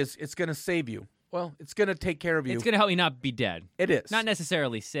really is. It's going to save you. Well, it's going to take care of you. It's going to help me not be dead. It is. Not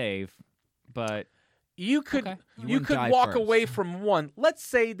necessarily save, but... You could Okay. you wouldn't could die walk first. away from one. Let's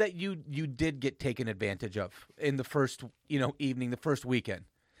say that you did get taken advantage of in the first evening, the first weekend.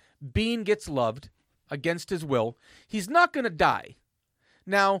 Bean gets loved against his will. He's not going to die.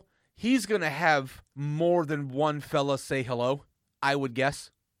 Now, he's going to have more than one fella say hello, I would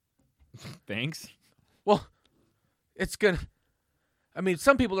guess. Thanks. Well, it's going to... I mean,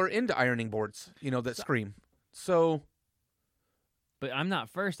 some people are into ironing boards, that scream. So... But I'm not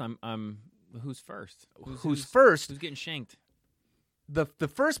first. I'm who's first? Who's first? Who's getting shanked? The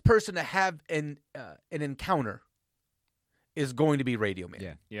first person to have an encounter is going to be Radio Man.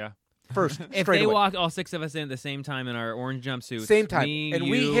 Yeah. Yeah. First, If straight they away. walk all 6 of us in at the same time in our orange jumpsuits, Same time, me, and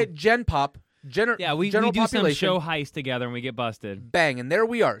you, we hit Gen Pop. Yeah, we general do some population, show heist together and we get busted. Bang, and there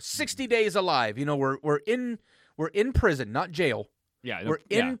we are, 60 days alive. We're in prison, not jail. Yeah, We're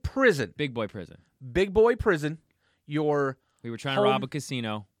in prison, big boy prison. big boy prison. We were trying to rob a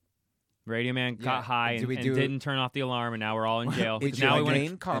casino. Radio Man got high and didn't turn off the alarm, and now we're all in jail. It's now we like want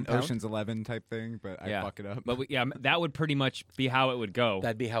an compound. Ocean's 11 type thing, but I fuck it up. But that would pretty much be how it would go.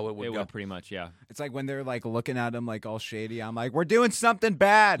 That'd be how it would It go. would pretty much, yeah. It's like when they're like looking at him like all shady. I'm like, we're doing something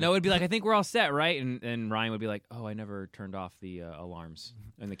bad. No, it'd be like, I think we're all set, right? And Ryan would be like, oh, I never turned off the alarms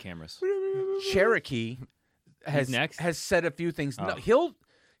and the cameras. Cherokee has said a few things. Oh. No,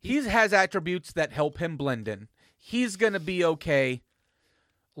 he has attributes that help him blend in. He's gonna be okay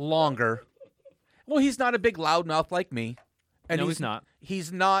longer. Well, he's not a big loudmouth like me, and No, he's not.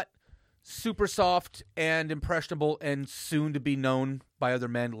 He's not super soft and impressionable and soon to be known by other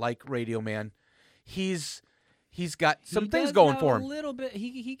men like Radio Man. He's got some things going for him. A little bit.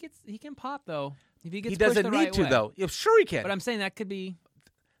 He can pop though. If he gets He pushed doesn't the need right to way. though. Yeah, sure he can. But I'm saying that could be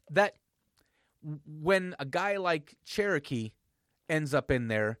that when a guy like Cherokee ends up in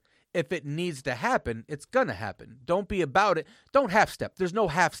there, if it needs to happen, it's gonna happen. Don't be about it. Don't half step. There's no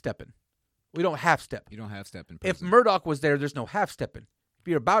half stepping. We don't half step. You don't half step in If prison. Murdoch was there, there's no half stepping. If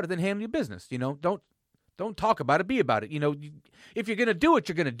you're about it, then handle your business. Don't talk about it. Be about it. If you're gonna do it,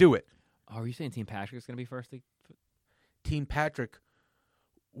 you're gonna do it. Oh, are you saying Team Patrick's going to be first? Team Patrick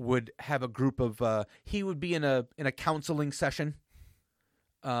would have a group of. He would be in a counseling session.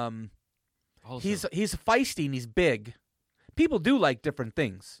 He's feisty and he's big. People do like different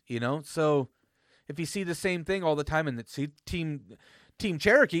things, So if you see the same thing all the time, and see Team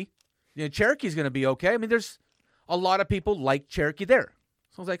Cherokee, Cherokee's going to be okay. I mean, there's a lot of people like Cherokee there.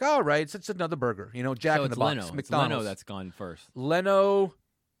 So I was like, all right, it's another burger, Jack So in the it's Box, Leno. It's McDonald's. Leno that's gone first. Leno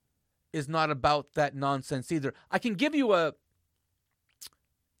is not about that nonsense either. I can give you I'm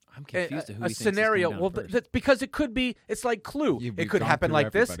confused to who a he thinks is scenario. going Well, down first. because it could be. It's like Clue. We've It could gone happen through like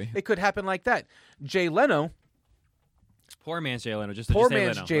everybody. this. It could happen like that. Jay Leno. Poor man's Jay Leno. Poor just say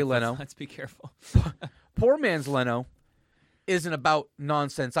man's Leno. Jay Let's- Leno. Let's be careful. Poor man's Leno isn't about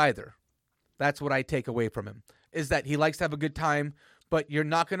nonsense either. That's what I take away from him, is that he likes to have a good time, but you're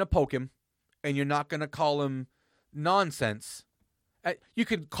not going to poke him, and you're not going to call him nonsense. You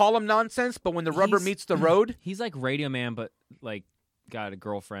could call him nonsense, but when the rubber He's- meets the road... He's like Radio Man, but like got a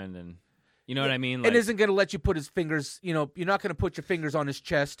girlfriend and You know what I mean? And isn't going to let you put his fingers. You're not going to put your fingers on his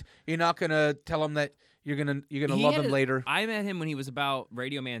chest. You're not going to tell him that you're gonna love him later. I met him when he was about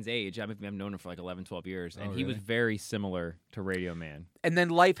Radio Man's age. I've known him for like 11, 12 years, and he was very similar to Radio Man. And then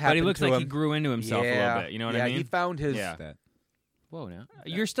life happened. But he looks to like him. he grew into himself a little bit. You know what I mean? Yeah, he found his. Yeah. Whoa, now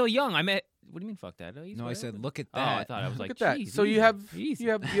you're still young. I met. What do you mean? Fuck that. No, I said, look at Oh, that. I thought I was like, Look at that. geez, So you have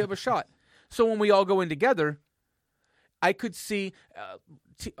a shot. So when we all go in together, I could see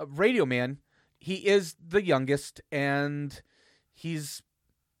Radio Man. He is the youngest, and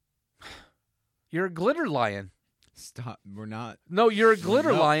you're a glitter lion. Stop. We're not. No, you're a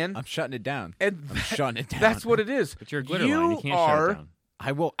glitter lion. I'm shutting it down. And I'm shutting it down. That's what it is. But you're a glitter lion. You can't shut it down.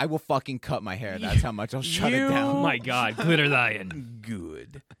 I will fucking cut my hair. That's how much I'll shut it down. Oh my God, glitter lion.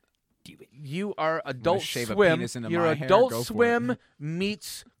 Good. You are Adult shave a Swim. penis into You're my hair, Adult go for Swim it.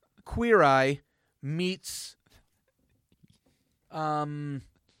 meets Queer Eye meets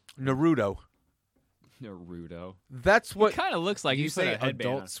Naruto. Naruto. That's what kind of looks like. You Put say a headband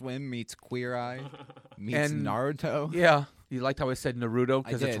Adult on. Swim meets Queer Eye meets and Naruto. Yeah, you liked how I said Naruto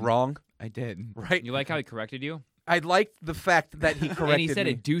because it's did. wrong, I did. right? You like how he corrected you? I liked the fact that he corrected And he said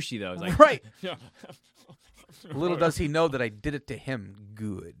me. it douchey though. It was like, Right. Little does he know that I did it to him.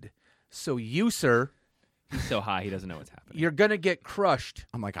 Good. So you, sir, He's so high he doesn't know what's happening. you're gonna get crushed.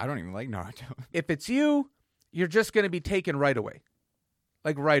 I'm like, I don't even like Naruto. If it's you, you're just gonna be taken right away.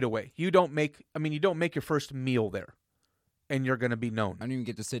 Like right away. You don't make your first meal there. And you're gonna be known. I don't even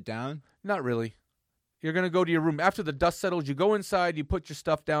get to sit down. Not really. You're going to go to your room. After the dust settles, you go inside, you put your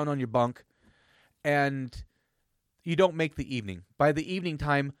stuff down on your bunk, and you don't make the evening. By the evening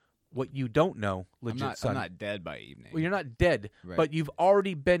time, what you don't know, legit son. I'm not dead by evening. Well, you're not dead, Right. but you've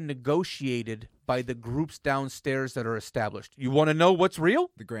already been negotiated by the groups downstairs that are established. You want to know what's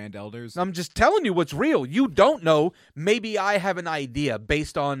real? The Grand Elders. I'm just telling you what's real. You don't know. Maybe I have an idea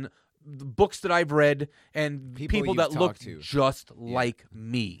based on the books that I've read and people you've that look talked to. just like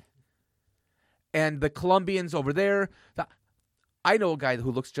me. And the Colombians over there, I know a guy who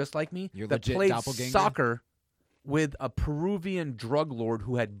looks just like me Your that legit played doppelganger? soccer with a Peruvian drug lord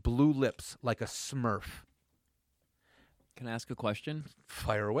who had blue lips like a Smurf. Can I ask a question?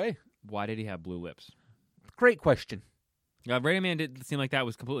 Fire away. Why did he have blue lips? Great question. Radio Man did seem like that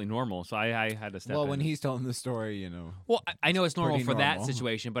was completely normal, so I had to step in. Well, when he's telling the story, Well, I know it's normal pretty for that normal.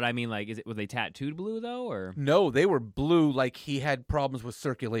 situation, but I mean, like, were they tattooed blue though, or No, they were blue like he had problems with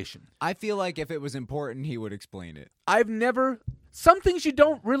circulation. I feel like if it was important, he would explain it. Some things you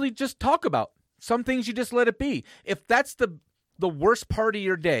don't really just talk about. Some things you just let it be. If that's the worst part of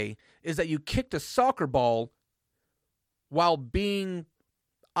your day is that you kicked a soccer ball while being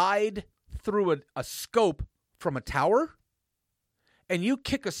eyed through a scope from a tower, and you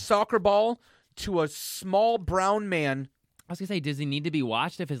kick a soccer ball to a small brown man. I was gonna say, does he need to be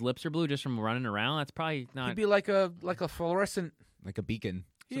watched if his lips are blue just from running around? That's probably not. He'd be like a fluorescent. Like a beacon.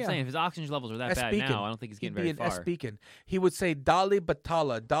 So I'm saying if his oxygen levels are that bad S-beacon. now, I don't think he's getting He'd be very an far. S-beacon. He would say, Dali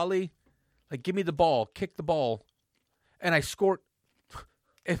Batala, Dali, like, give me the ball, kick the ball. And I scored.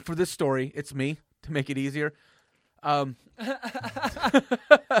 And for this story, it's me, to make it easier.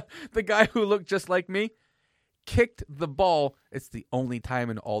 The guy who looked just like me kicked the ball. It's the only time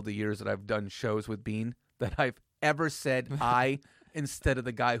in all the years that I've done shows with Bean that I've ever said I instead of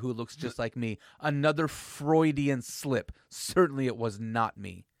the guy who looks just like me. Another Freudian slip. Certainly it was not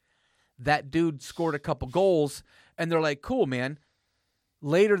me. That dude scored a couple goals, and they're like, cool, man.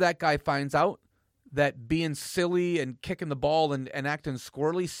 Later, that guy finds out that being silly and kicking the ball and acting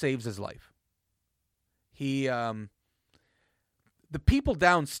squirrely saves his life. He, the people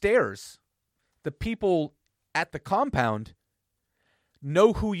downstairs, the people at the compound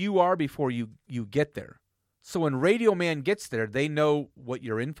know who you are before you get there. So when Radio Man gets there, they know what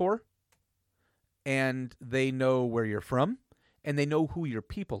you're in for, and they know where you're from, and they know who your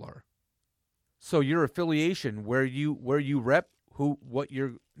people are. So your affiliation, where you rep, what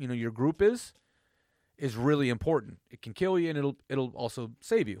your group is really important. It can kill you, and it'll also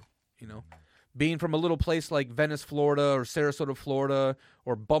save you. Being from a little place like Venice, Florida, or Sarasota, Florida,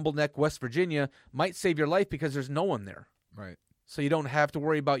 or Bumbleneck, West Virginia, might save your life because there's no one there. Right. So you don't have to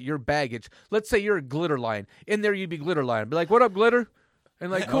worry about your baggage. Let's say you're a glitter lion. In there, you'd be glitter lion. Be like, what up, glitter?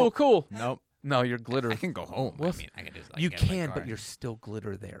 And like, cool. Nope. No, you're glitter. I can go home. Well, I mean, I can just you get in my can, car but and- you're still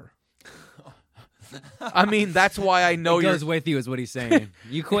glitter there. I mean, that's why I know it you're. goes with you, is what he's saying.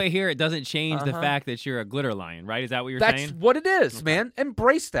 You quit here, it doesn't change the fact that you're a glitter lion, right? Is that what you're That's saying? what it is, man.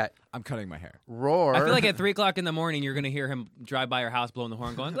 Embrace that. I'm cutting my hair. Roar. I feel like at 3 o'clock in the morning, you're going to hear him drive by your house blowing the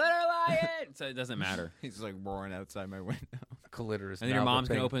horn going, glitter lion! So it doesn't matter. He's like roaring outside my window. Glitter is And then now your the mom's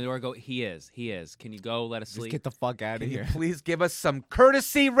going thing. to open the door and go, he is. Can you go let us Just sleep? get the fuck out of Can you here. please give us some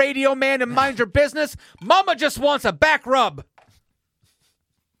courtesy, Radio Man, and mind your business? Mama just wants a back rub.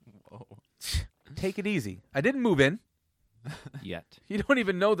 Take it easy. I didn't move in. Yet. You don't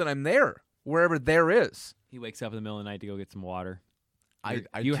even know that I'm there, wherever there is. He wakes up in the middle of the night to go get some water. I'd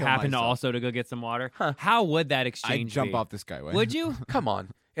You kill happen to myself. also to go get some water? Huh. How would that I'd exchange jump be? off the skyway. Would you? Come on.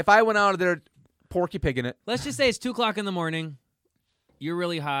 If I went out of there porky pigging it. Let's just say it's 2 o'clock in the morning. You're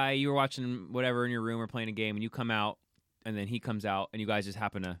really high. You were watching whatever in your room or playing a game, and you come out, and then he comes out, and you guys just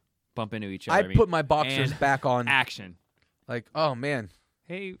happen to bump into each other. I put my boxers and back on. Action. Like, oh, man.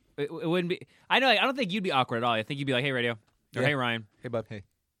 Hey, it wouldn't be. I don't think you'd be awkward at all. I think you'd be like, hey, Radio. Or Yeah. hey, Ryan. Hey, bud. Hey.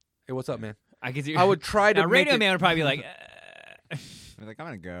 Hey, what's up, man? I could see. I would try to Now, make Radio it- Man would probably be like, I'm like, I'm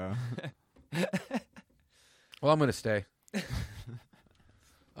gonna go. Well, I'm going to stay.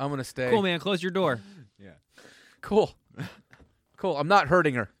 I'm going to stay. cool, man. Close your door. Yeah. Cool. Cool. I'm not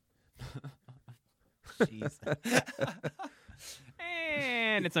hurting her. Jeez.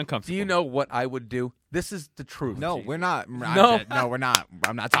 And it's uncomfortable. Do you know what I would do? This is the truth. No, we're not. No. No, we're not.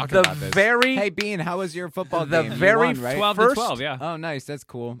 I'm not talking The about this. very- Hey, Bean, how was your football the game? You very won, right? 12 first- to 12, yeah. Oh, nice. That's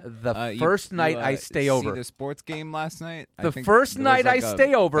cool. The You- first you, night I stay over. See the sports game last night? I The think first there was night like I a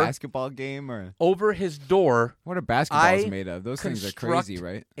stay over. Basketball game or Over his door, what are basketballs I made of? Those things are construct crazy,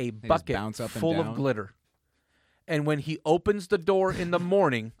 right? a They just bucket bounce up and full of down? glitter. And when he opens the door in the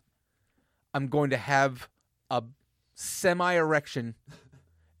morning, I'm going to have a semi-erection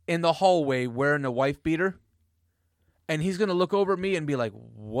in the hallway wearing a wife beater. And he's going to look over at me and be like,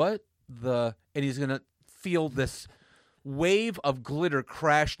 what the... And he's going to feel this wave of glitter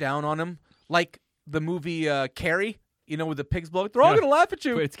crash down on him. Like the movie Carrie, you know, with the pigs blow. They're all going to laugh at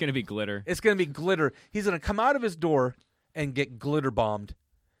you. But it's going to be glitter. It's going to be glitter. He's going to come out of his door and get glitter bombed.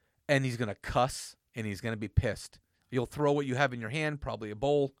 And he's going to cuss, and he's going to be pissed. You'll throw what you have in your hand, probably a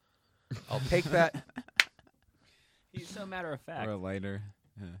bowl. I'll take that. He's so matter of fact. Or a lighter.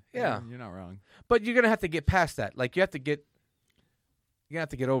 Yeah. You're not wrong. But you're going to have to get past that. Like, you're going to have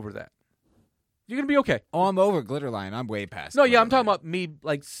to get over that. You're going to be okay. Oh, I'm over glitter line. I'm way past. No, yeah, glitter I'm talking line. about me,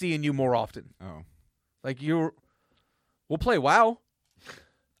 like, seeing you more often. Oh, Like, we'll play WoW.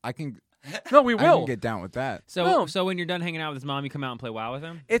 I can. No, we I will. can get down with that. So, No. so when you're done hanging out with his mom, you come out and play WoW with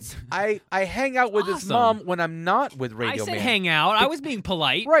him? It's I hang out with his Awesome. mom when I'm not with I Radio said Man. hang out. I was being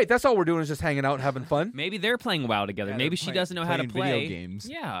polite. Right, that's all we're doing is just hanging out and having fun. Maybe they're playing WoW together. Yeah, Maybe they're she playing- doesn't know how to playing video play. games.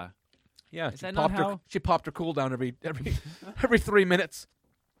 Yeah. Yeah, Is that not how- she popped her cooldown every 3 minutes.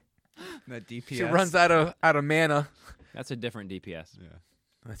 That DPS. She runs out of mana. That's a different DPS. Yeah.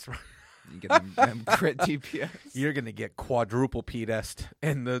 That's right. You get them crit DPS. You're gonna get quadruple PDS'd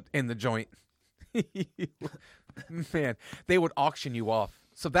in the joint. Man, they would auction you off.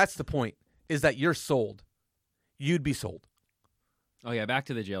 So that's the point, is that you're sold. You'd be sold. Oh, yeah. Back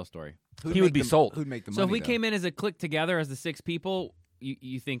to the jail story. He would be sold. Who'd make the So money? if we though? came in as a clique together as the 6 people,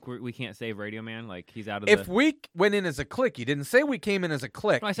 you think we can't save Radio Man? Like, he's out of If the... we went in as a clique, you didn't say we came in as a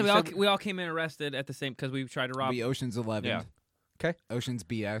clique. No, I said You we all came in arrested at the same... Because we tried to rob... be Ocean's 11. Yeah. Okay. Ocean's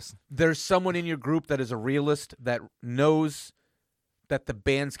BS. There's someone in your group that is a realist that knows that the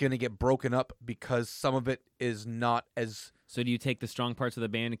band's going to get broken up because some of it is not as... So do you take the strong parts of the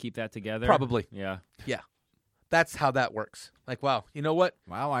band and keep that together? Probably. Yeah. Yeah. That's how that works. Like, wow, you know what?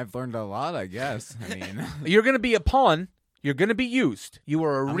 Wow, I've learned a lot, I guess. I mean, You're going to be a pawn. You're going to be used. You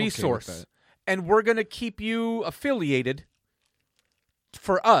are a I'm okay with resource. that. And we're going to keep you affiliated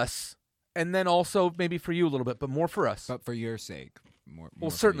for us, and then also maybe for you a little bit, but more for us. but for your sake. More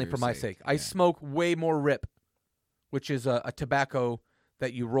Well, certainly your for my sake. I Yeah. smoke way more Rip, which is a tobacco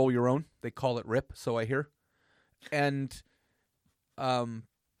that you roll your own. They call it Rip, so I hear. And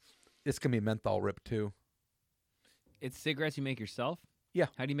it's going to be menthol Rip, too. It's cigarettes you make yourself? Yeah.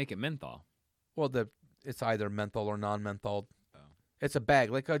 How do you make it menthol? Well, it's either menthol or non-menthol. It's a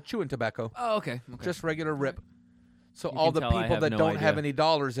bag, like a chewing tobacco. Oh, okay. Just regular Rip. So You all can the tell I people have that no don't have idea. any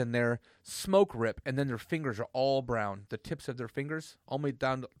dollars in there smoke Rip, and then their fingers are all brown. The tips of their fingers, all the way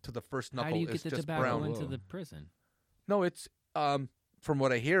down to the first knuckle, How do you is get the just tobacco brown. into the prison? No, it's from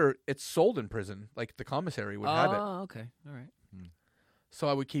what I hear, it's sold in prison. Like the commissary would have it. Oh, okay. All right. So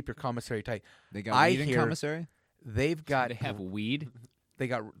I would keep your commissary tight. They got I weed in hear commissary? They've got. They have weed? They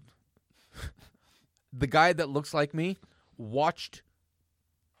got. The guy that looks like me watched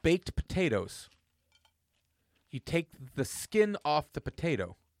baked potatoes. You take the skin off the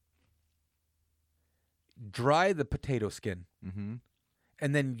potato, dry the potato skin, Mm-hmm.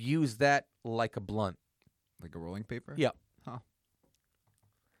 and then use that like a blunt. Like a rolling paper? Yeah. Huh.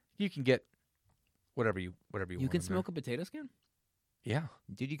 You can get whatever you want. You can in there. smoke a potato skin? Yeah.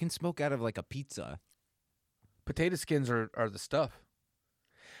 Dude, you can smoke out of like a pizza. Potato skins are the stuff.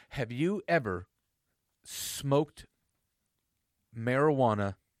 Have you ever smoked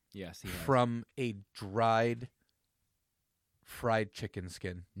marijuana Yes, he has. from a dried fried chicken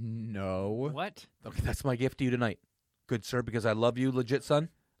skin? No. What? Okay, that's my gift to you tonight. Good sir, because I love you, legit son.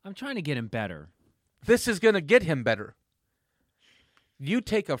 I'm trying to get him better. This is going to get him better. You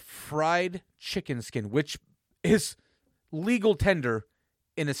take a fried chicken skin, which is legal tender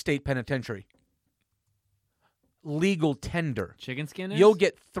in a state penitentiary. Legal tender. Chicken skin is? You'll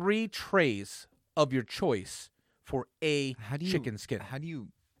get 3 trays of your choice for a chicken skin. How do you?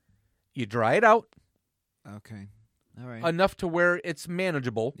 You dry it out Okay. All right. enough to where it's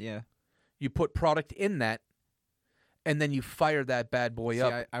manageable. Yeah. You put product in that, and then you fire that bad boy See,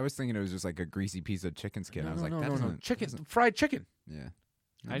 up. I was thinking it was just like a greasy piece of chicken skin. I was like, that no. doesn't. Chicken, doesn't- fried chicken. Yeah.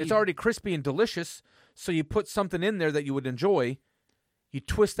 It's already crispy and delicious, so you put something in there that you would enjoy. You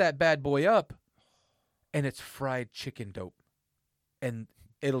twist that bad boy up, and it's fried chicken dope. And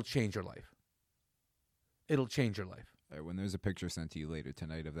it'll change your life. It'll change your life. All right, when there's a picture sent to you later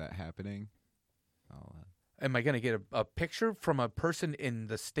tonight of that happening, I'll. Am I going to get a picture from a person in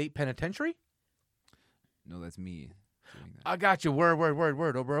the state penitentiary? No, that's me doing that. I got you. Word.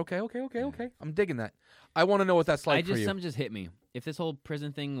 Over. Okay. I'm digging that. I want to know what that's like for you. Something just hit me. If this whole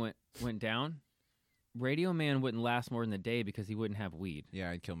prison thing went down, Radio Man wouldn't last more than a day because he wouldn't have weed.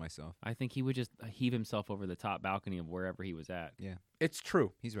 Yeah, I'd kill myself. I think he would just heave himself over the top balcony of wherever he was at. Yeah. It's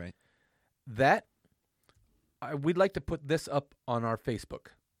true. He's right. We'd like to put this up on our Facebook.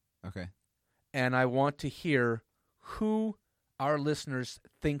 Okay. And I want to hear who our listeners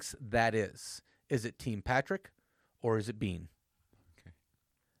thinks that is. Is it Team Patrick or is it Bean? Okay.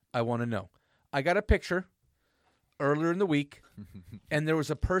 I want to know. I got a picture earlier in the week, and there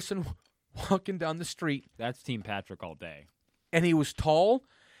was a person walking down the street. That's Team Patrick all day. And he was tall.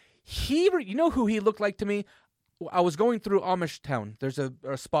 You know who he looked like to me? I was going through Amish town. There's a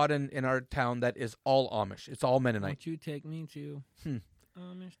spot in our town that is all Amish. It's all Mennonite. Won't you take me to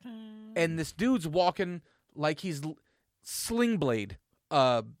Amish town? And this dude's walking like he's Sling Blade.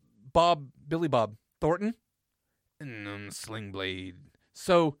 Billy Bob Thornton. Sling Blade.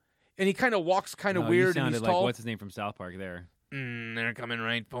 So, and he kind of walks kind of No, weird you and sounded he's like, tall. what's his name from South Park there? They're coming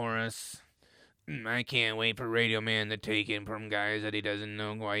right for us. I can't wait for Radio Man to take him from guys that he doesn't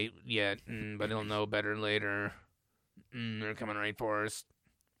know quite yet, but he'll know better later. They're coming right for us.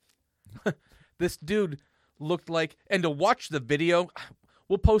 This dude looked like, and to watch the video,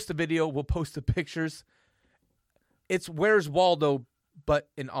 we'll post the video, we'll post the pictures. It's Where's Waldo, but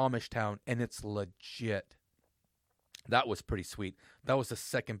in Amish town, and it's legit. That was pretty sweet. That was the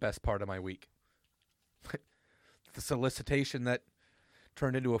second best part of my week. The solicitation that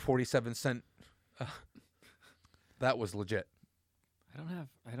turned into a 47-cent. That was legit.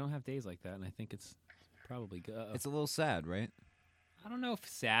 I don't have days like that, and I think it's probably good. It's a little sad, right? I don't know if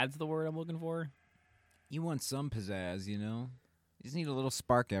sad's the word I'm looking for. You want some pizzazz, you know? You just need a little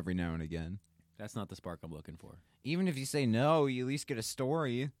spark every now and again. That's not the spark I'm looking for. Even if you say no, you at least get a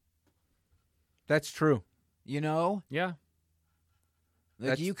story. That's true. You know? Yeah.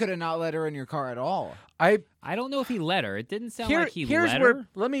 Like, you could have not let her in your car at all. I don't know if he let her. It didn't sound like he here's let where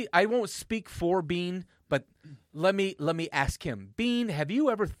her. I won't speak for Bean, but let me ask him. Bean, have you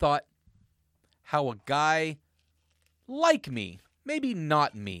ever thought how a guy like me, maybe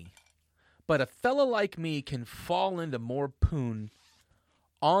not me, but a fella like me can fall into more poon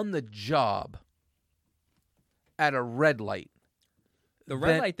on the job at a red light? The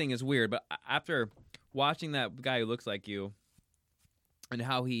red light thing is weird, but after watching that guy who looks like you and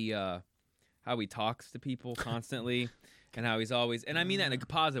how he talks to people constantly and how he's always, and I mean that in a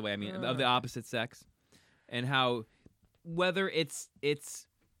positive way, I mean of the opposite sex, and how whether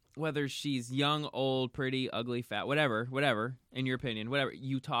she's young, old, pretty, ugly, fat, whatever, in your opinion, whatever,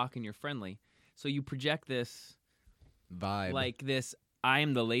 you talk and you're friendly. So you project this vibe, like this I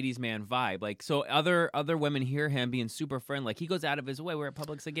am the ladies' man vibe. Like, so other women hear him being super friendly. Like, he goes out of his way. We're at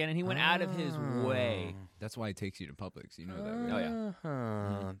Publix again, and he went out of his way. That's why he takes you to Publix. You know that, right?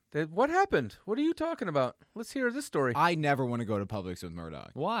 Oh, yeah. What happened? What are you talking about? Let's hear this story. I never want to go to Publix with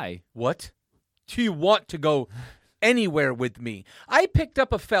Murdoch. Why? What? Do you want to go anywhere with me? I picked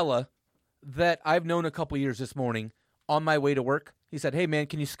up a fella that I've known a couple years this morning on my way to work. He said, "Hey, man,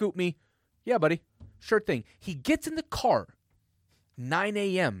 can you scoop me?" "Yeah, buddy. Sure thing." He gets in the car, 9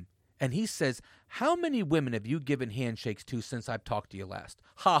 a.m., and he says, "How many women have you given handshakes to since I've talked to you last?"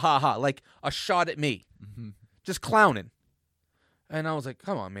 Ha, ha, ha. Like a shot at me. Just clowning. And I was like,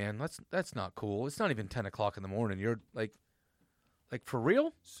 come on, man. That's not cool. It's not even 10 o'clock in the morning. You're like for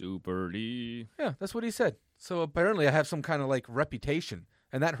real? Super D. Yeah, that's what he said. So apparently I have some kind of like reputation,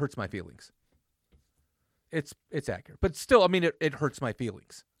 and that hurts my feelings. It's accurate, but still, I mean, it hurts my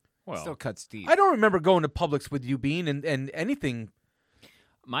feelings. Well, Still cuts deep. I don't remember going to Publix with you, Bean, and anything.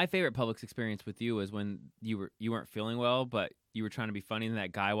 my favorite Publix experience with you was when you weren't feeling well, but you were trying to be funny, and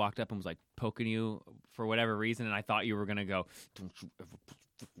that guy walked up and was like poking you for whatever reason, and I thought you were gonna go, "Don't you ever,"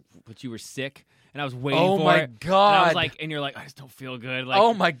 but you were sick, and I was waiting Oh for my it. And I God. was like, and you're like, I just don't feel good. Like,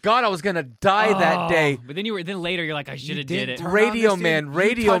 Oh my God, I was gonna die that day. But then then later you're like, I should have did it. Radio man,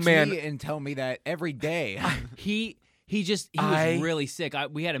 radio man. and tell me that every day. He was really sick.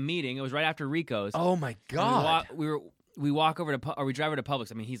 We had a meeting. It was right after Rico's. Oh my And God. we walk over to we drive over to Publix.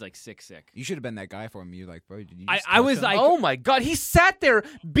 I mean, he's like sick. You should have been that guy for him. You're like, bro, did you? I was like, oh my God, he sat there.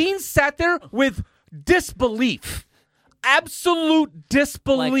 Bean sat there with disbelief, absolute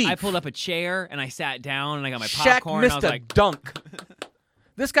disbelief. like, I pulled up a chair and I sat down and I got my Shaq popcorn. missed and I was a like, dunk.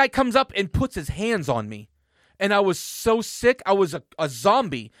 This guy comes up and puts his hands on me, and I was so sick. I was a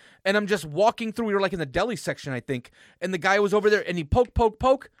zombie, and I'm just walking through. We were like in the deli section, I think, and the guy was over there, and he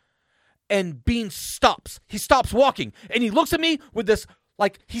poke. And Bean stops. He stops walking. And he looks at me with this,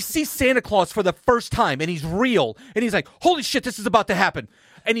 like, he sees Santa Claus for the first time. And he's real. And he's like, holy shit, this is about to happen.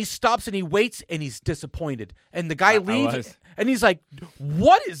 And he stops and he waits and he's disappointed. And the guy leaves. And he's like,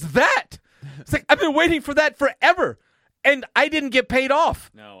 what is that? It's like, I've been waiting for that forever. And I didn't get paid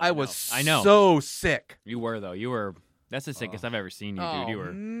off. No, I was I know. so sick. You were, though. You were. That's the sickest I've ever seen you, dude. You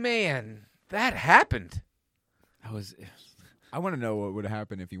were. Man, that happened. I want to know what would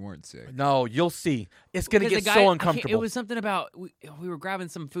happen if you weren't sick. No, you'll see. It's going to Because get the guy- so I can't- uncomfortable. It was something about we were grabbing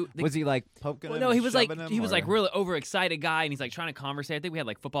some food. Was he like poking Well, him? no, and he was like shoving him, he was or- like really overexcited guy, and he's like trying to conversate. I think we had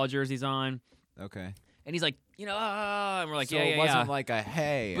like football jerseys on, Okay. and he's like, and we're like, So yeah, it wasn't yeah. like a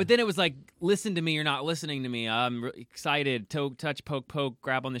hey. But then it was like, listen to me, you're not listening to me. I'm really excited. Touch, poke,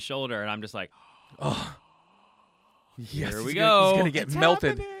 grab on the shoulder, and I'm just like, yes, here we he's go. going to get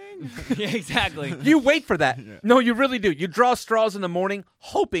melted. Yeah, exactly. You wait for that. No, you really do. You draw straws in the morning,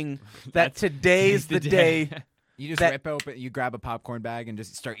 hoping that today's the day. You just that- rip open, you grab a popcorn bag and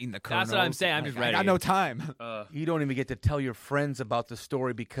just start eating the kernels. That's what I'm saying. I'm Like, just ready. I got no time. You don't even get to tell your friends about the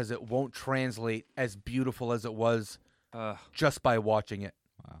story because it won't translate as beautiful as it was just by watching it.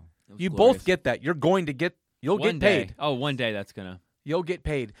 Wow. You glorious. both get that. You're going to get. You'll One get paid. day. Oh, one day that's gonna. You'll get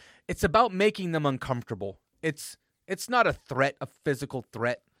paid. It's about making them uncomfortable. It's not a threat, a physical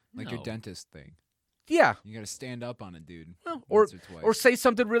threat. Like your No. dentist thing. Yeah. You got to stand up on a dude. Or once or twice. or say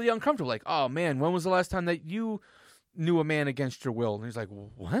something really uncomfortable, like, "Oh man, when was the last time that you knew a man against your will?" And he's like,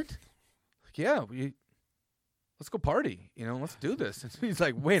 "What?" Like, yeah, let's go party. Let's do this. And he's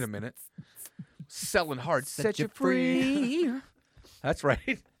like, "Wait a minute, selling hard, set you free." That's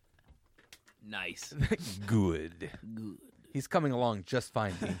right. Nice. Good. He's coming along just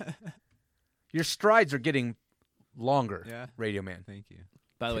fine, Dean. Your strides are getting longer. Yeah. Radio Man. Thank you.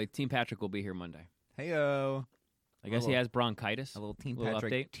 By the way, Team Patrick will be here Monday. Heyo. I guess he has bronchitis. A little Team Little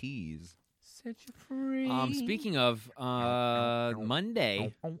Patrick update. tease. Set you free. Speaking of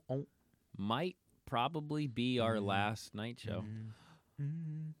Monday, might probably be our last night show,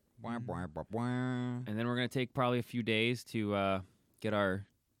 Wah, wah, wah, wah. and then we're gonna take probably a few days to get our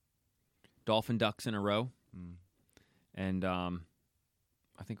dolphin ducks in a row, and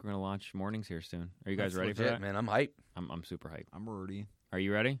I think we're gonna launch mornings here soon. Are you guys That's ready for legit, that? man? I'm hype. I'm super hyped. I'm ready. Are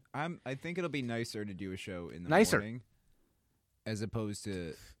you ready? I think it'll be nicer to do a show in the Nicer. morning as opposed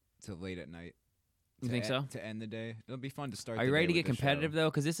to late at night. You think so? To end the day. It'll be fun to start Are the you ready day to get with the competitive show. though?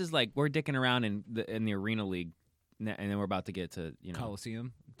 Because this is like we're dicking around in the arena league, and then we're about to get to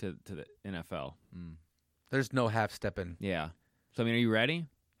Coliseum? to the NFL. There's no half stepping. Yeah. So I mean, are you ready?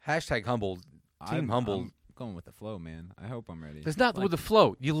 Hashtag humble. Team humble. I'm going with the flow, man. I hope I'm ready. There's not with the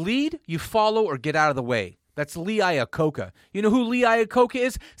flow. You lead, you follow, or get out of the way. That's Lee Iacocca. You know who Lee Iacocca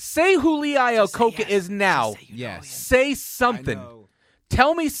is? Say who Lee Iacocca is now. Yes. Say something. I know.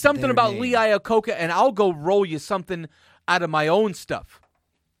 Tell me something Their about name. Lee Iacocca, and I'll go roll you something out of my own stuff.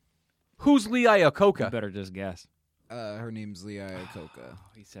 Who's Lee You Iacocca? better just guess. Her name's Lee Iacocca.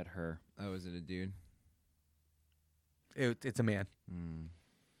 He said her. Oh, is it a dude? It's a man.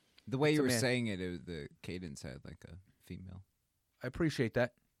 The way It's you a were man. saying it, the cadence had like a female. I appreciate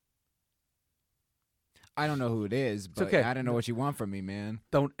that. I don't know who it is, but okay. I don't know what you want from me, man.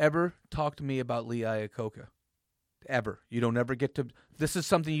 Don't ever talk to me about Lee Iacocca. Ever. You don't ever get to. This is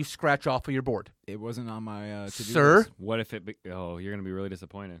something you scratch off of your board. It wasn't on my to-do Sir? list. What if it? You're gonna be really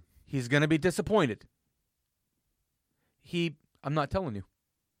disappointed. He's going to be disappointed. I'm not telling you.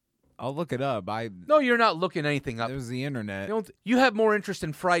 I'll look it up. No, you're not looking anything up. It was the internet. You have more interest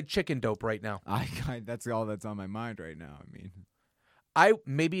in fried chicken dope right now. That's all that's on my mind right now. I mean, I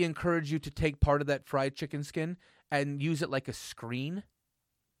maybe encourage you to take part of that fried chicken skin and use it like a screen.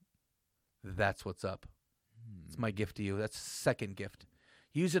 That's what's up. It's my gift to you. That's the second gift.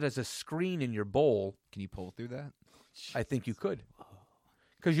 Use it as a screen in your bowl. Can you pull through that? I think you could.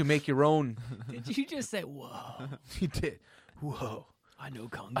 Because you make your own. Did you just say whoa? You did. Whoa. I know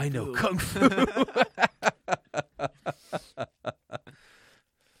kung fu. I know kung fu.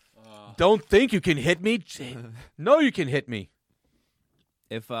 Don't think you can hit me. No, you can hit me.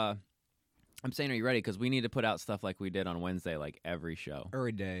 If I'm saying, are you ready? Because we need to put out stuff like we did on Wednesday, like every show,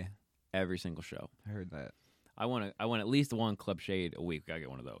 Every day. every single show. I heard that. I want at least one Club Shade a week. We gotta get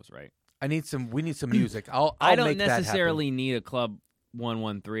one of those, right? We need some music. I'll I don't make that happen. necessarily need a Club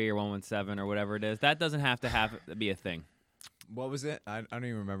 113 or 117 or whatever it is. That doesn't have to be a thing. What was it? I don't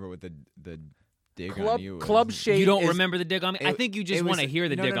even remember what the dig Club- on you was. Club Shade You don't is- remember the dig on me? I think you just It was- want to hear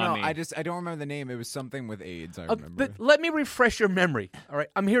the no, dig no, on no. me. I don't remember the name. It was something with AIDS. I remember. But let me refresh your memory. All right,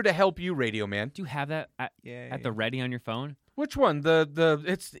 I'm here to help you, Radio Man. Do you have that at the ready on your phone? Which one?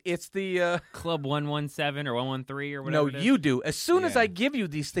 It's the Club 117 or 113 or no, whatever. it is? you do. As soon as I give you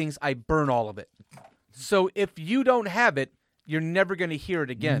these things, I burn all of it. So if you don't have it, you're never going to hear it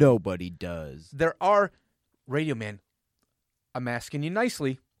again. Nobody does. There are Radio Man. I'm asking you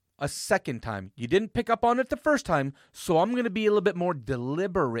nicely. A second time. You didn't pick up on it the first time, so I'm going to be a little bit more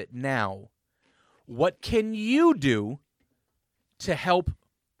deliberate now. What can you do to help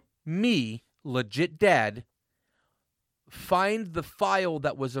me, legit dad, find the file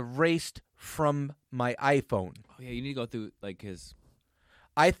that was erased from my iPhone? Oh yeah, you need to go through like his.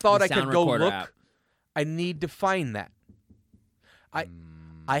 I thought the I could sound go recorder look. app. I need to find that.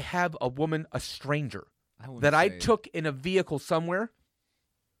 I have a woman, a stranger, that I took in a vehicle somewhere.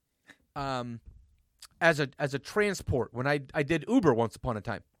 As a transport when I did Uber once upon a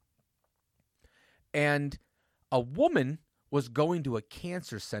time. And a woman was going to a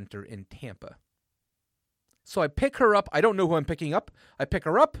cancer center in Tampa. So I pick her up. I don't know who I'm picking up. I pick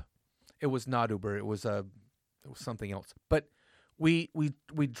her up. It was not Uber. It was something else. But we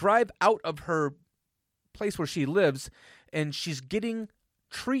drive out of her place where she lives, and she's getting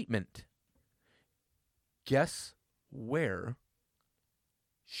treatment. Guess where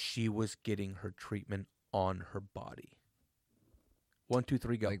she was getting her treatment on her body? 1, 2,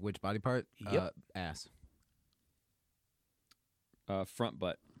 3, go. Like which body part? Yep. Ass. Front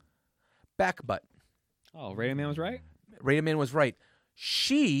butt. Back butt. Oh, Radio Man was right? Radio Man was right.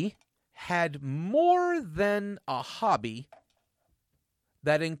 She had more than a hobby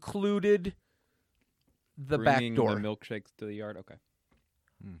that included the Bringing back door. the milkshakes to the yard. Okay.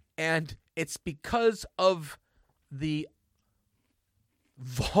 And it's because of the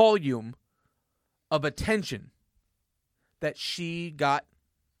volume of attention that she got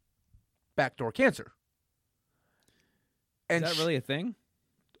backdoor cancer. And Is that really a thing?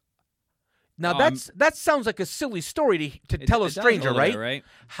 Now Oh, that sounds like a silly story to tell a it does a stranger, little right? bit, right?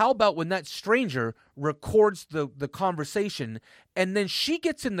 How about when that stranger records the conversation and then she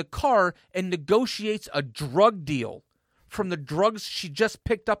gets in the car and negotiates a drug deal from the drugs she just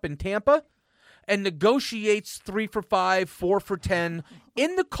picked up in Tampa and negotiates 3 for $5, 4 for $10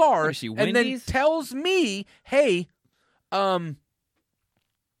 in the car What is she, and then Wendy's? tells me, "Hey,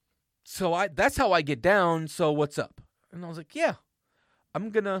 so that's how I get down, so what's up?" And I was like, "Yeah. I'm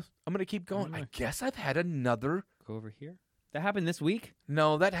gonna keep going." I guess I've had another. Go over here. That happened this week?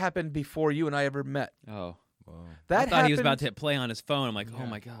 No, that happened before you and I ever met. Oh. That I thought he was about happened- to hit play on his phone. I'm like, oh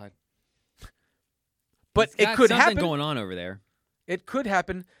my God. But He's it got could something happen. going on over there. It could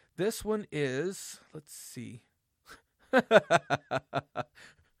happen. This one is, let's see,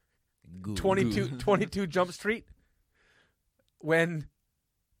 22 Jump Street. When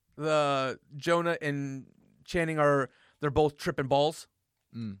the Jonah and Channing they're both tripping balls,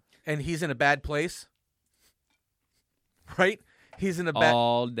 and he's in a bad place. Right? He's in a bad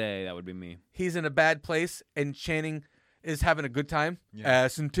All day, that would be me. He's in a bad place, and Channing is having a good time. Yeah.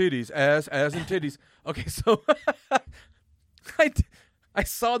 Ass and titties, ass and titties. Okay, so I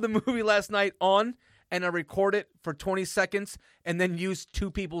saw the movie last night and I record it for 20 seconds, and then use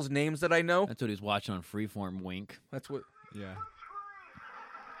 2 people's names that I know. That's what he was watching on Freeform. Wink. That's what. Yeah.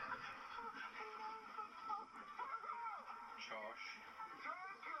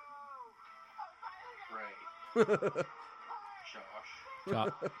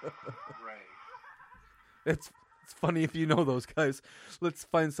 Josh. Ray. It's funny if you know those guys. Let's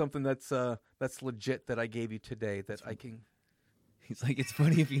find something that's legit that I gave you today that I can. He's like, it's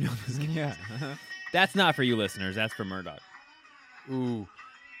funny if you know this guy. Yeah. That's not for you listeners. That's for Murdoch. Ooh.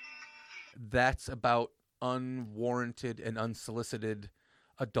 That's about unwarranted and unsolicited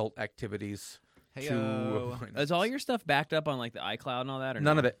adult activities. Hey-o. Is all your stuff backed up on like the iCloud and all that? Or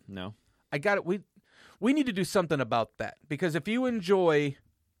None no? of it. No. I got it. We need to do something about that, because if you enjoy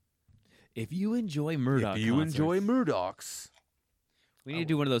If you enjoy Murdoch, Murdochs, we need to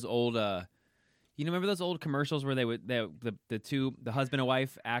do one of those old. You remember those old commercials where the husband and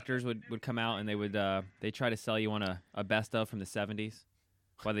wife actors would come out and they try to sell you on a best of from the 70s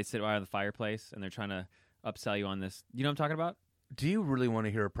while they sit around the fireplace and they're trying to upsell you on this. You know what I'm talking about? Do you really want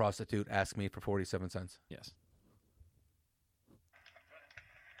to hear a prostitute ask me for 47 cents? Yes.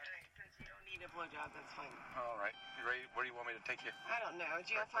 Since you don't need a blowjob, that's fine. All right. You ready? Where do you want me to take you? I don't know.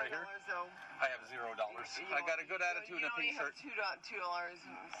 Do you have $5 though? I have $0. I got a good attitude and a pink shirt. $2.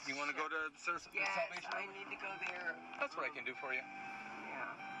 You want to go to Yes, Salvation I Army? need to go there. That's what I can do for you.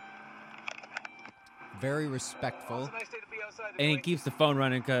 Yeah. Very respectful. It's a nice day to be outside. And he keeps the phone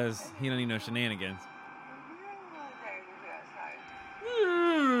running because he don't need no shenanigans.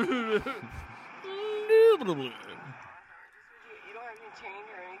 You don't have any change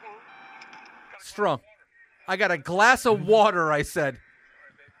or anything? Strong. I got a glass of water, I said.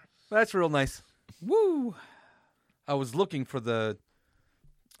 That's real nice. Woo! I was looking for the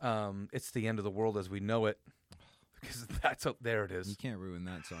It's the End of the World as We Know It. Because that's up there it is. You can't ruin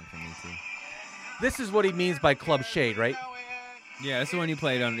that song for me, too. This is what he means by Club Shade, right? Yeah, that's the one you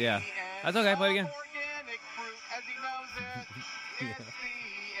played on. Yeah. That's okay. Play it again.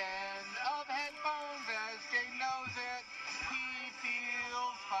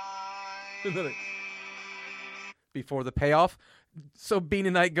 Before the payoff. So Bean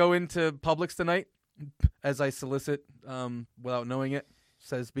and I go into Publix tonight, as I solicit without knowing it,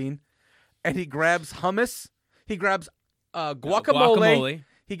 says Bean. And he grabs hummus. He grabs guacamole.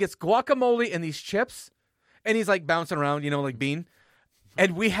 He gets guacamole and these chips. And he's like bouncing around, like Bean.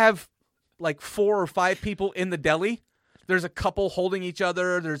 And we have like 4 or 5 people in the deli. There's a couple holding each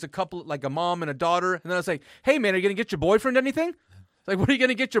other. There's a couple, like a mom and a daughter. And then I was like, hey, man, are you going to get your boyfriend anything? It's like, what are you going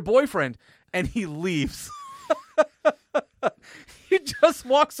to get your boyfriend? And he leaves. He just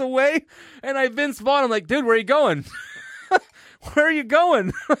walks away. And I Vince Vaughn, I'm like, dude, where are you going? Where are you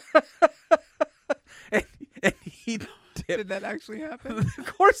going? and he dipped. Did that actually happen?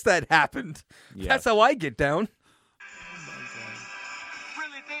 Of course that happened. Yeah. That's how I get down.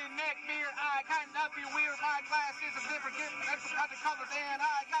 Really thin neck beer, I kind of be weird. My glass is a different other colors, and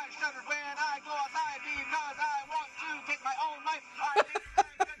I got shuddered when I go outside because I want to take my own life.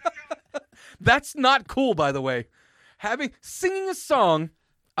 That's not cool, by the way. Singing a song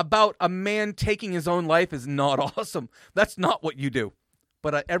about a man taking his own life is not awesome. That's not what you do.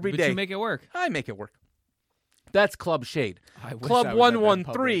 But every day, you make it work. I make it work. That's Club Shade. I wish Club I was at that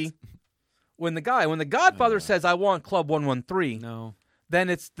 113. When the Godfather says, "I want Club 113," no,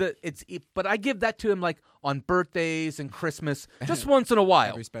 then but I give that to him like on birthdays and Christmas, just once in a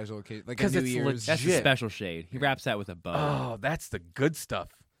while. Every special occasion, like a because New it's Year's. legit. that's the special shade. He wraps that with a bow. Oh, that's the good stuff.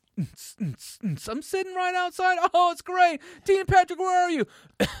 I'm sitting right outside. Oh, it's great. Dean Patrick, where are you?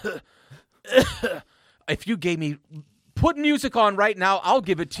 If you put music on right now, I'll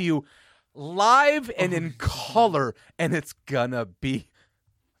give it to you live and in color, and it's gonna be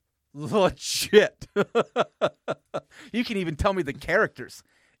legit. You can even tell me the characters.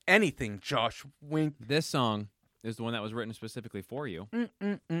 Anything, Josh Wink. This song is the one that was written specifically for you.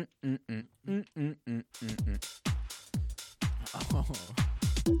 Oh.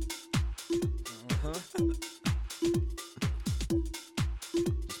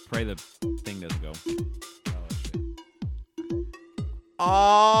 Just pray the thing doesn't go.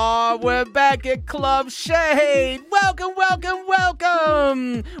 Aw, we're back at Club Shade. Welcome, welcome,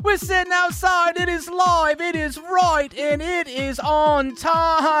 welcome. We're sitting outside. It is live, it is right, and it is on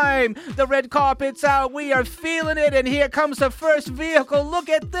time. The red carpet's out. We are feeling it, and here comes the first vehicle. Look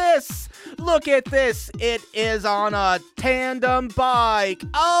at this. Look at this. It is on a tandem bike.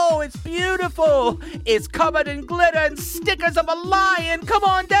 Oh, it's beautiful. It's covered in glitter and stickers of a lion. Come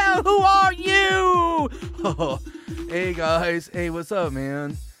on down. Who are you? Hey guys, hey, what's up,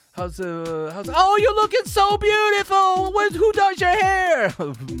 man? How's oh, you're looking so beautiful. Who does your hair?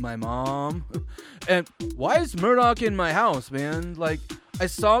 My mom. And why is Murdoch in my house, man? Like, I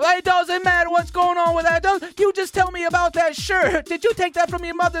saw. It doesn't matter what's going on with that. You just tell me about that shirt. Did you take that from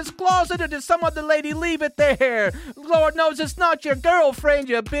your mother's closet, or did some other lady leave it there? Lord knows it's not your girlfriend,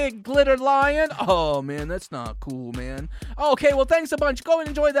 you big glitter lion. Oh man, that's not cool, man. Okay, well thanks a bunch. Go and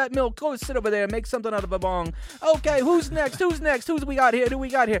enjoy that milk. Go sit over there and make something out of a bong. Okay, who's next? Who's next? Who do we got here?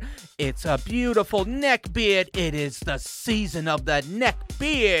 It's a beautiful neck beard. It is the season of the neck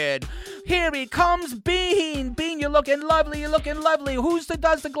beard. Here he comes, Bean. Bean, you're looking lovely. You're looking lovely. Who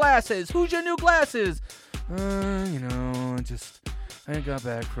does the glasses? Who's your new glasses? I got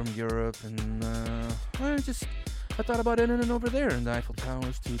back from Europe and I thought about ending over there, and the Eiffel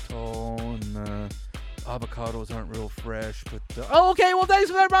Tower's too tall, and avocados aren't real fresh, but okay. Well,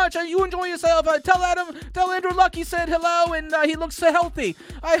 thanks very much. You enjoy yourself. Tell Andrew Lucky said hello, and he looks so healthy.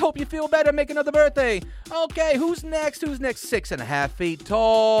 I hope you feel better. Make another birthday. Okay, who's next? 6.5 feet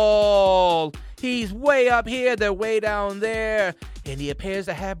tall. He's way up here. They're way down there, and he appears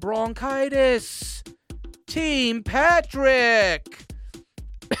to have bronchitis. Team Patrick.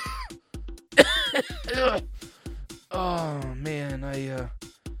 Oh man,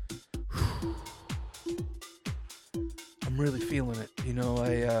 I'm really feeling it. You know,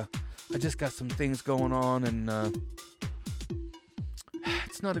 I just got some things going on, and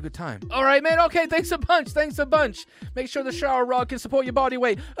it's not a good time. All right, man. Okay, thanks a bunch. Make sure the shower rug can support your body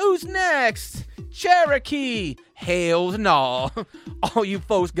weight. Who's next? Cherokee. Hell no. All you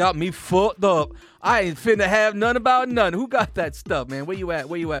folks got me fucked up. I ain't finna have none about none. Who got that stuff, man? Where you at?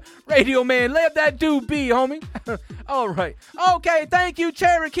 Radio man, let that dude be, homie. All right. Okay, thank you,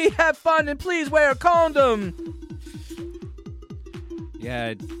 Cherokee. Have fun, and please wear a condom.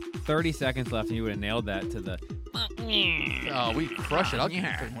 Yeah, 30 seconds left, and you would have nailed that to the... Oh, we crush it. I'll give you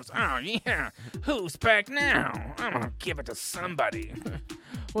Oh, yeah. Who's back now? I'm gonna give it to somebody.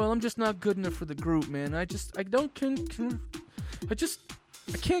 Well, I'm just not good enough for the group, man. I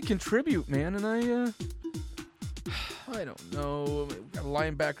can't contribute, man, and I don't know. A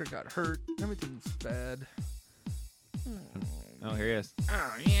linebacker got hurt. Everything's bad. Oh, here he is.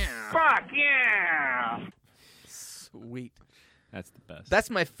 Oh, yeah. Fuck yeah. Sweet. That's the best. That's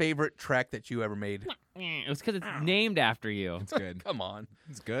my favorite track that you ever made. It was because it's named after you. It's good. Come on.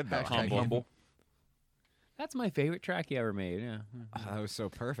 It's good, though. Humble. That's my favorite track you ever made, yeah. Oh, that was so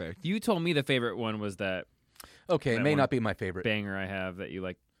perfect. You told me the favorite one was that... Okay, it may not be my favorite. Banger I have that you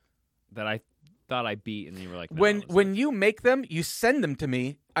like, that I thought I beat, and you were like... No, when you make them, you send them to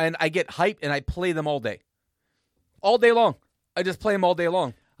me, and I get hyped, and I play them all day. All day long. I just play them all day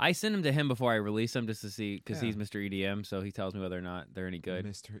long. I send them to him before I release them just to see, because he's Mr. EDM, so he tells me whether or not they're any good.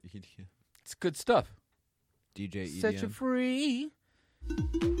 Mr. EDM. It's good stuff. DJ EDM. Set you free.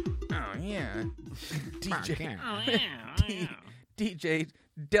 Oh, yeah. DJ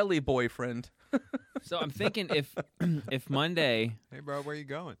Deli Boyfriend. So I'm thinking if Monday... Hey, bro, where you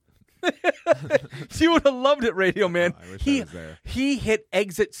going? You would have loved it, Radio Man. I wish I was there. He hit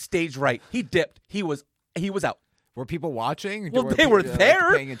exit stage right. He dipped. He was out. Were people watching? Well, they were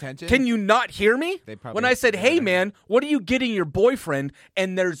there. Paying attention? Can you not hear me? They probably when I said, hey, man, what are you getting your boyfriend?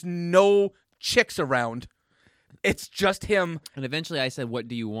 And there's no chicks around. It's just him. And eventually I said, what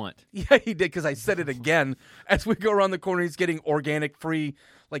do you want? Yeah, he did, because I said it again. As we go around the corner, he's getting organic free,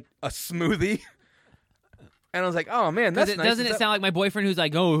 like a smoothie. And I was like, oh, man, that's nice. Doesn't it sound like my boyfriend who's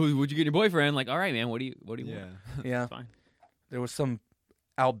like, oh, what'd you get your boyfriend? Like, all right, man, what do you want? Yeah. It's fine. There was some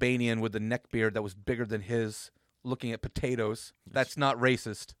Albanian with a neck beard that was bigger than his looking at potatoes. That's not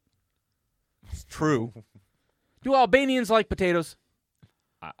racist. It's true. Do Albanians like potatoes?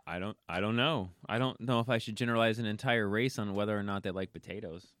 I don't know. I don't know if I should generalize an entire race on whether or not they like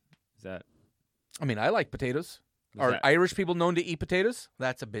potatoes. Is that... I mean, I like potatoes. Are Irish people known to eat potatoes?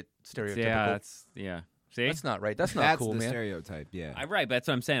 That's a bit stereotypical. Yeah, See? That's not right. That's not cool, the man. stereotype, yeah. Right, but that's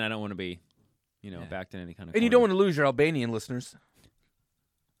what I'm saying. I don't want to be, backed in any kind of And you don't want to lose your Albanian listeners.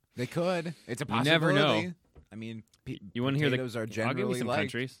 They could. It's a possibility. You never know. I mean, you want to hear the... potatoes are generally I'll give you some liked.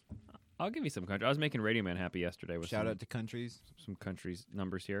 countries. I'll give you some countries. I was making Radio Man happy yesterday with Shout out to countries. Some countries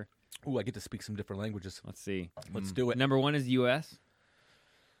numbers here. Ooh, I get to speak some different languages. Let's see. Let's do it. Number 1 is U.S.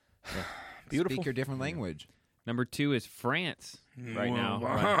 Yeah. Beautiful. Speak your different language. Number 2 is France right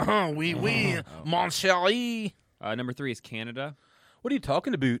now. Oui, mon chéri. Number 3 is Canada. What are you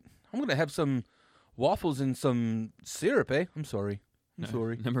talking about? I'm going to have some waffles and some syrup, eh? I'm sorry.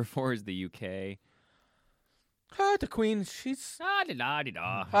 Number 4 is the U.K. The Queen, she's...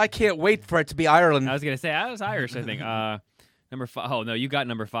 Da-da-da-da-da. I can't wait for it to be Ireland. I was going to say, I was Irish, I think. Number 5. Oh, no, you got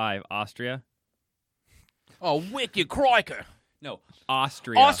number 5, Austria. Oh, wicked criker. No,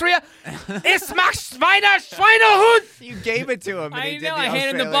 Austria. Austria? It's my Schweinehund! You gave it to him. And I know, I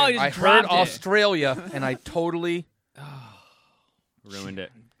handed him the ball. He just I heard dropped it. Australia, and I totally... ruined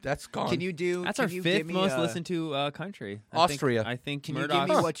it. That's gone. Can you do... That's our can you 5th give me most a- listened to country. Austria. I think Can you Murdoch's...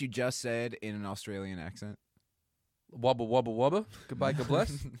 give me what you just said in an Australian accent? Wubba, wubba, wubba. Goodbye, God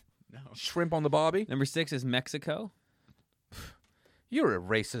bless. No. Shrimp on the bobby. Number 6 is Mexico. You're a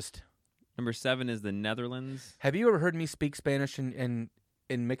racist. Number 7 is the Netherlands. Have you ever heard me speak Spanish in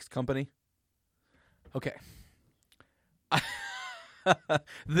mixed company? Okay.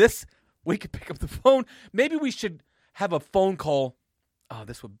 We could pick up the phone. Maybe we should have a phone call. Oh,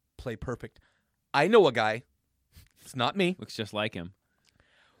 this would play perfect. I know a guy. It's not me. Looks just like him.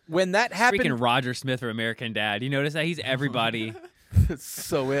 When that happened... Freaking Roger Smith from American Dad. You notice that? He's everybody. That's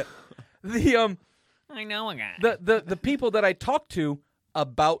so it. The I know a guy. The people that I talked to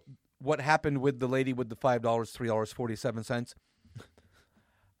about what happened with the lady with the $5, $3.47,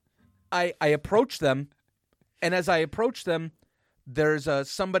 I approached them, and as I approached them, there's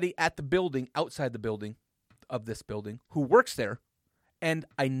somebody at the building, outside the building, of this building, who works there, and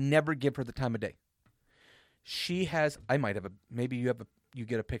I never give her the time of day. She has, I might have maybe you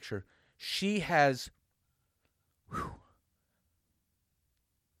get a picture. She has,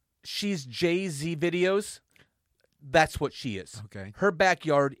 she's Jay-Z videos. That's what she is. Okay. Her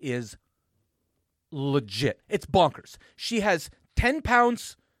backyard is legit. It's bonkers. She has 10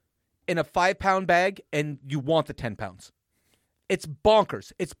 pounds in a 5-pound bag, and you want the 10 pounds. It's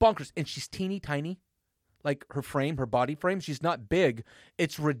bonkers. It's bonkers. And she's teeny tiny. Like her frame, her body frame. She's not big.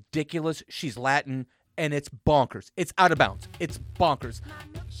 It's ridiculous. She's Latin, and it's bonkers. It's out of bounds. It's bonkers.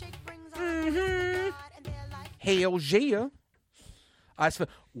 Mm-hmm. Hell yeah.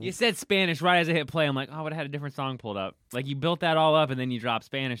 You said Spanish right as I hit play. I'm like, oh, I would have had a different song pulled up. Like, you built that all up, and then you dropped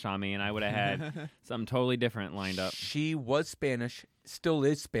Spanish on me, and I would have had something totally different lined up. She was Spanish, still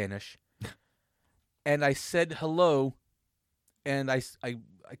is Spanish. And I said hello, and I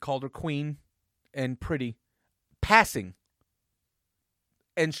called her queen and pretty, passing.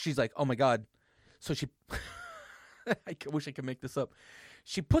 And she's like, oh, my God. So she, I wish I could make this up.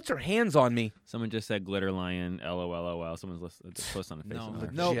 She puts her hands on me. Someone just said glitter lion, LOL. Someone's posting on the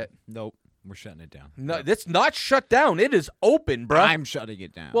Facebook. Nope. We're shutting it down. No, it's not shut down. It is open, bro. I'm shutting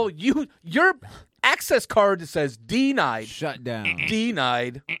it down. Well, your access card says denied. Shut down.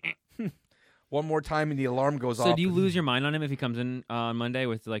 Denied. One more time and the alarm goes off. So do you lose your mind on him if he comes in on Monday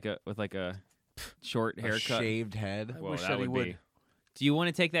with like a short A haircut, shaved head? Well, wish that that he would be. would. Do you want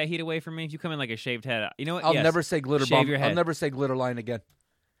to take that heat away from me if you come in like a shaved head? You know what? I'll Yes. never say glitter Shave bomb. your head. I'll never say glitter line again.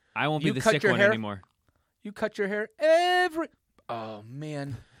 I won't be You the cut sick your one hair? anymore. You cut your hair every. Oh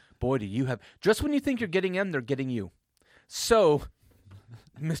man, boy, do you have? Just when you think you're getting them, they're getting you. So,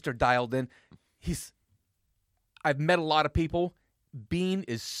 Mr. Dialed In, I've met a lot of people. Bean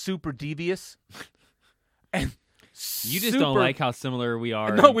is super devious, and You just don't like how similar we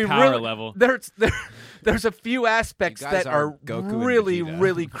are. No, in we power really level. There's a few aspects You guys that are are Goku and really, Vegeta.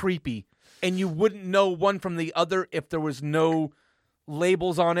 really creepy, and you wouldn't know one from the other if there was no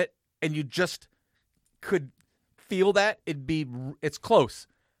labels on it, and you just could feel that it's close.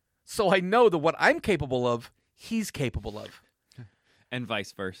 So I know that what I'm capable of, he's capable of, and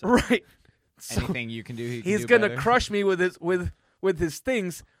vice versa. right? So Anything you can do, he can he's do gonna better. crush me with his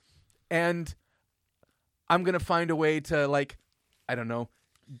things, and I'm gonna find a way to, like, I don't know,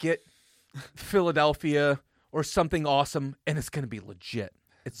 get Philadelphia or something awesome, and it's gonna be legit.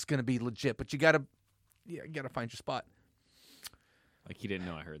 It's gonna be legit, but you gotta find your spot. Like he didn't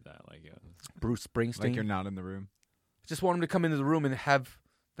know I heard that. Like Bruce Springsteen. Like you're not in the room. Just want him to come into the room and have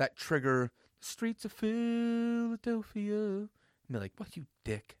that trigger. Streets of Philadelphia. And be like, what, you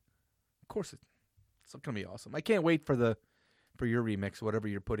dick? Of course it's gonna be awesome. I can't wait for your remix, whatever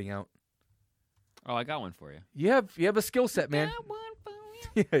you're putting out. Oh, I got one for you. You have a skill set, man.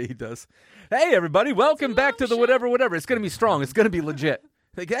 Yeah, he does. Hey, everybody, welcome back to the whatever. It's gonna be strong. It's gonna be legit.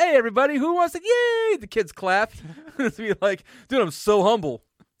 Like, hey, everybody, who wants it? Yay! The kids clap. It's be like, dude, I'm so humble.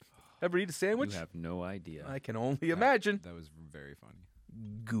 Ever eat a sandwich? You have no idea. I can only imagine. That was very funny.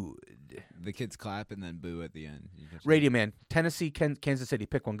 Good. The kids clap and then boo at the end. You catch Radio Man, Tennessee, Kansas City.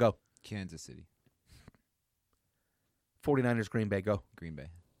 Pick one. Go. Kansas City. 49ers, Green Bay. Go. Green Bay.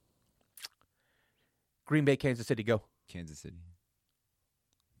 Green Bay, Kansas City. Go. Kansas City.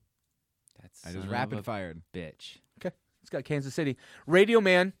 That's I just rapid fired. Bitch. Okay. It's got Kansas City. Radio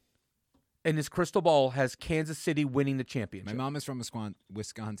Man in his crystal ball has Kansas City winning the championship. My mom is from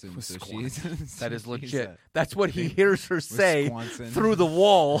Wisconsin, so she's that is she's legit. That's what he hears her say Wisconsin. through the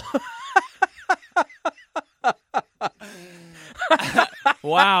wall.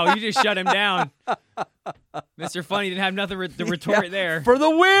 Wow, you just shut him down. Mr. Funny didn't have nothing to retort there. For the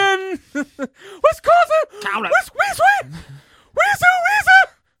win! Wisconsin! Count it. Weezer!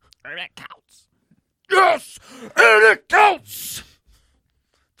 That counts. Yes! And it counts!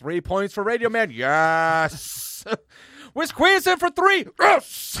 3 points for Radio Man. Yes! Wisconsin for 3.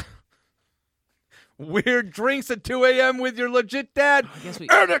 Yes! Weird drinks at 2 a.m. with your legit dad.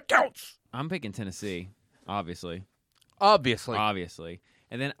 And it counts! I'm picking Tennessee, obviously. Obviously.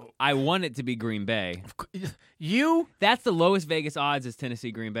 And then I want it to be Green Bay. That's the lowest Vegas odds is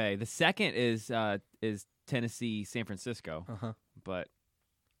Tennessee Green Bay. The second is Tennessee San Francisco. Uh-huh. But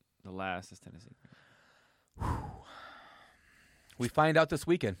the last is Tennessee. We find out this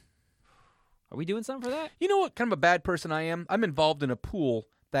weekend. Are we doing something for that? You know what kind of a bad person I am? I'm involved in a pool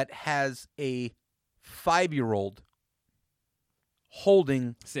that has a 5-year-old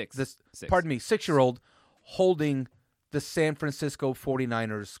holding Six. Pardon me, 6-year-old holding the San Francisco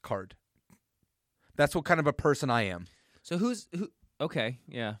 49ers card. That's what kind of a person I am. So who? Okay,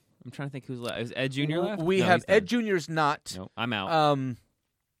 yeah. I'm trying to think who's left. Is Ed Jr. left? We No, have he's done. Ed Jr.'s not. No, I'm out.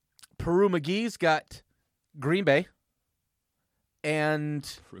 Peru McGee's got Green Bay. And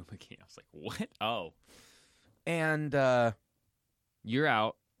Peru McGee. I was like, what? Oh. And you're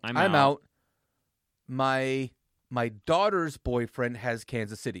out. I'm out. My daughter's boyfriend has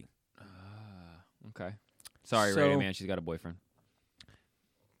Kansas City. Okay. Sorry, Radio Man. She's got a boyfriend.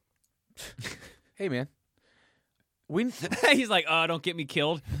 Hey, man. He's like, oh, don't get me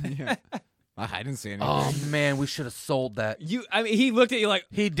killed. Yeah. I didn't see anything. Oh, man, we should have sold that. I mean, he looked at you like...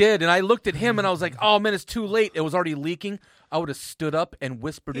 He did, and I looked at him, and I was like, oh, man, it's too late. It was already leaking. I would have stood up and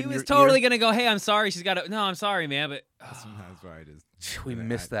whispered in your ear. He was totally going to go, hey, I'm sorry. She's got to... No, I'm sorry, man, but... That's why I just... We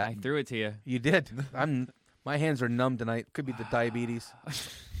missed that. I threw it to you. You did. My hands are numb tonight. Could be the diabetes.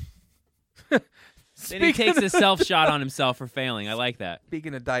 Then he takes a self-shot on himself for failing. I like that.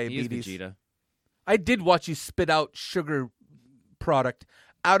 Speaking of He diabetes, is Vegeta. I did watch you spit out sugar product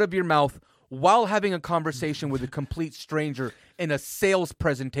out of your mouth while having a conversation with a complete stranger in a sales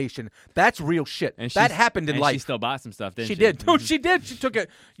presentation. That's real shit. That happened in life. She still bought some stuff, didn't she? She did. No, she did. She took it.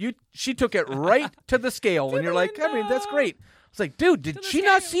 She took it right to the scale, and you're like, I mean, that's great. I was like, dude, did she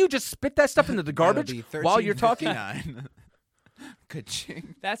not see you just spit that stuff into the garbage while you're talking?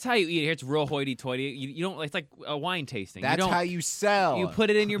 Ka-ching. That's how you eat it. Here it's real hoity-toity. You don't. It's like a wine tasting. That's how you sell. You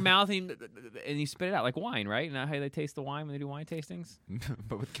put it in your mouth and you spit it out like wine, right? Isn't that how they taste the wine when they do wine tastings?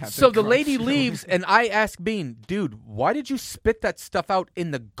 But with Captain So the Crunch. lady leaves, and I ask Bean, dude, why did you spit that stuff out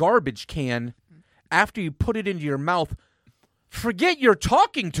in the garbage can after you put it into your mouth? Forget you're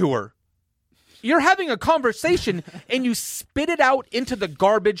talking to her. You're having a conversation, and you spit it out into the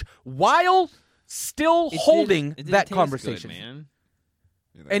garbage while still holding it that taste conversation. good, man.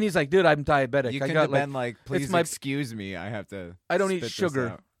 And he's like, dude, I'm diabetic. You I could got have been like, please it's my, excuse me. I have to. I don't eat spit this sugar.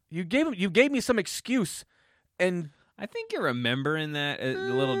 out." You gave me some excuse, and I think you're remembering that a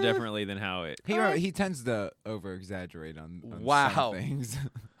little differently than how it. He tends to over exaggerate on wow some things.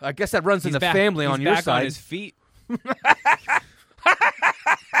 I guess that runs in He's the back- family he's on your back side. on his feet.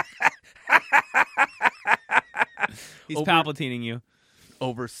 He's palpatining you.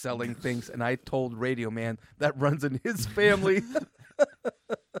 Overselling things, and I told Radio Man that runs in his family.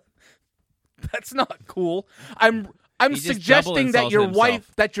 That's not cool. I'm He just suggesting that double your insulted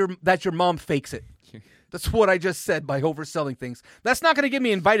wife, that your mom fakes it. That's what I just said by overselling things. That's not going to get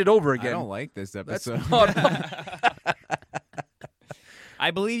me invited over again. I don't like this That's episode. not- I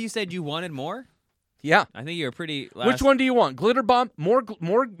believe you said you wanted more. Yeah. I think you were pretty. Which one do you want? Glitter bomb, more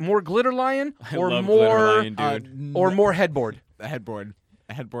glitter lion, I or love more, Glitter Lion, dude. or more headboard? A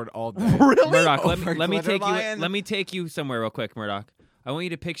headboard all day. Really? Murdoch, Over let me Glitter take Lion? you. Let me take you somewhere real quick, Murdoch. I want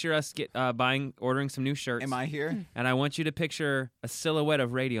you to picture us ordering some new shirts. Am I here? And I want you to picture a silhouette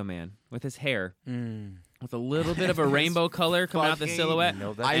of Radio Man with his hair, with a little bit of a rainbow color coming out the fucking- silhouette,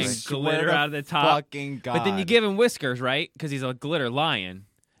 No, that's I and right. swear glitter to out of the top. fucking God. But then you give him whiskers, right? Because he's a glitter lion.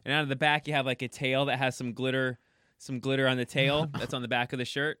 And out of the back, you have like a tail that has some glitter on the tail. That's on the back of the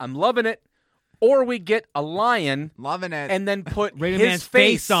shirt. I'm loving it. Or we get a lion, Loving it. and then put Radio his Man's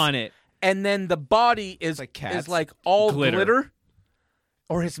face on it. and then the body is like cats. all Glitter. glitter.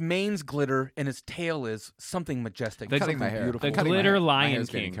 Or his mane's glitter and his tail is something majestic. The- cutting my something hair. beautiful. The Cutting my glitter hair. My Lion hair's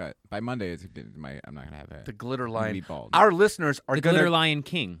getting King. cut. By Monday, I'm not gonna have hair. The glitter I'm gonna lion. be bald. Our listeners are The going glitter to lion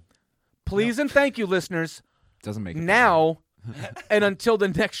king. please and thank you, listeners. Doesn't make it Now and until the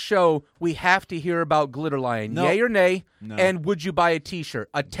next show, we have to hear about Glitter Lion. No. Yay or nay? No. And would you buy a T-shirt?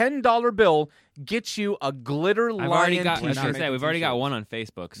 A $10 bill gets you a Glitter I've Lion already got. I was T-shirt. gonna say making we've already got t-shirts. one on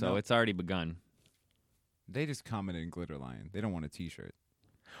Facebook, so No. it's already begun. They just commented Glitter Lion. They don't want a T-shirt.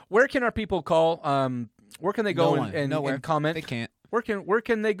 Where can our people call? Where can they go No and, one. and, Nowhere. and comment? They can't. Where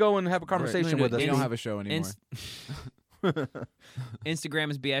can they go and have a conversation with us? They don't have a show anymore. Instagram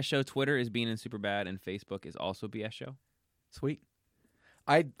is BS Show, Twitter is Bean and Superbad, and Facebook is also BS Show. Sweet.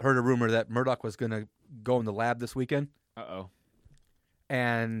 I heard a rumor that Murdoch was going to go in the lab this weekend Uh-oh.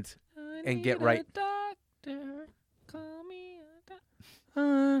 and get right.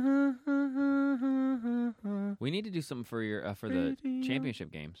 We need to do something for your for the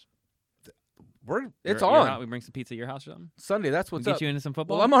championship games. It's You're on out, we bring some pizza at your house or something. Sunday. That's what's We'll up. get you into some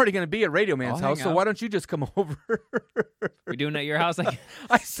football. Well, I'm already going to be at Radio Man's I'll house, hang so out. why don't you just come over? We doing it at your house? Like,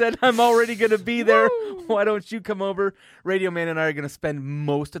 I said I'm already going to be there. Why don't you come over? Radio Man and I are going to spend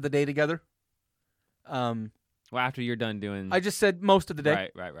most of the day together. well, after you're done doing. I just said most of the day.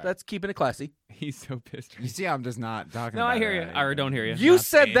 Right. That's keeping it classy. He's so pissed. You see, I'm just not talking. No, about I hear it you. right Or now. don't hear you. You Not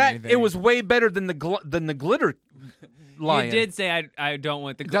said saying that anything. it was way better than the glitter lion. You did say I don't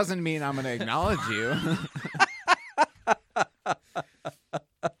want the. It doesn't mean I'm going to acknowledge you.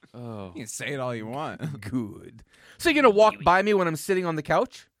 Oh, You can say it all you want. Good. So you're going to walk by me when I'm sitting on the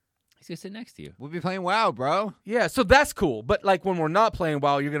couch? he's gonna sit next to you. We'll be playing WoW, bro. Yeah, so that's cool. But like when we're not playing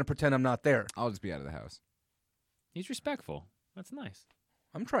WoW, you're going to pretend I'm not there. I'll just be out of the house. He's respectful. That's nice.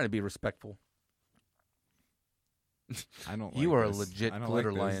 I'm trying to be respectful. I don't. You like are a this. legit I don't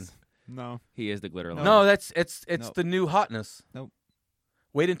glitter like lion. this. No. He is the glitter lion. No, it's Nope. the new hotness. Nope.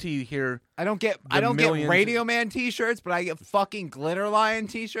 Wait until you hear. I don't get millions- Radio Man T-shirts, but I get fucking Glitter Lion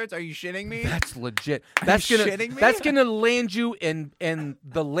T-shirts. Are you shitting me? That's legit. Are That's you gonna shitting me? that's gonna land you in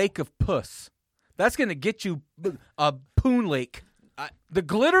the lake of puss. That's gonna get you a poon lake. The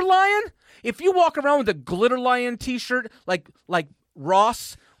glitter lion. If you walk around with a glitter lion T-shirt, like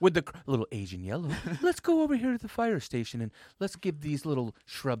Ross with the little Asian yellow, let's go over here to the fire station and let's give these little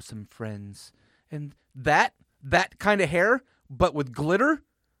shrubs some friends. And that kind of hair, but with glitter.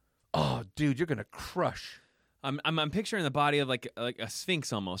 Oh, dude, you're gonna crush. I'm picturing the body of like a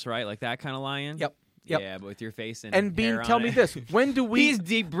sphinx almost, right? Like that kind of lion. Yep. Yeah, but with your face and And Bean, hair tell on me it. this: when do we? He's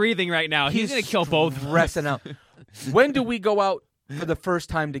deep breathing right now. He's gonna kill both of us. Resting out. When do we go out for the first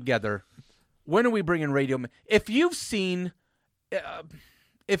time together? When are we bringing Radio Man? If you've seen,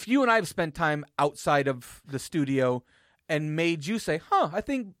 if you and I have spent time outside of the studio and made you say, "Huh, I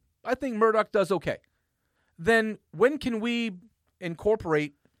think Murdoch does okay," then when can we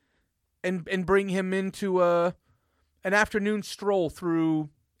incorporate and bring him into an afternoon stroll through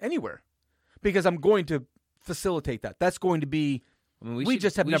anywhere? Because I'm going to facilitate that. That's going to be. I mean, we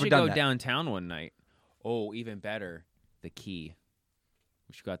just have never done go that. downtown one night. Oh, even better, the Key.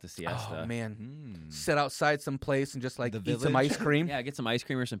 We should go out to Siesta. Oh man, sit outside someplace and just like The eat some Village? ice cream. Yeah, get some ice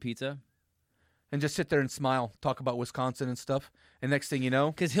cream or some pizza. And just sit there and smile, talk about Wisconsin and stuff. And next thing you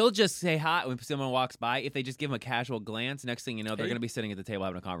know, Because he'll just say hi when someone walks by. If they just give him a casual glance, next thing you know, they're Hey. going to be sitting at the table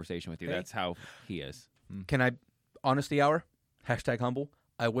having a conversation with you. Hey. That's how he is. can I, honesty hour, #humble.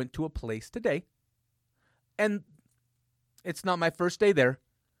 I went to a place today, and it's not my first day there.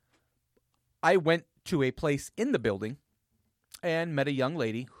 I went to a place in the building and met a young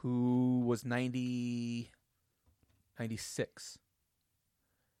lady who was 96.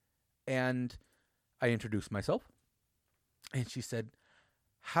 And I introduced myself, and she said,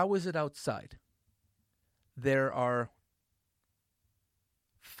 "How is it outside?" There are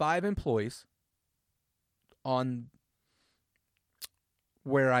 5 employees on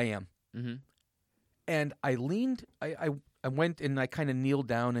where I am. Mm-hmm. And I leaned, I went and I kind of kneeled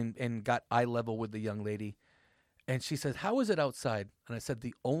down and got eye level with the young lady. And she said, "How is it outside?" And I said,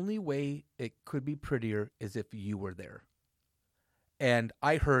 "The only way it could be prettier is if you were there." And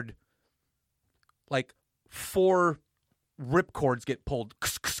I heard like 4 ripcords get pulled.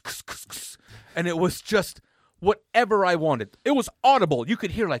 And it was just whatever I wanted. It was audible. You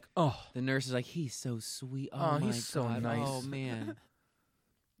could hear like, oh. The nurse is like, he's so sweet. Oh, Oh, my he's so God. nice. Oh, man.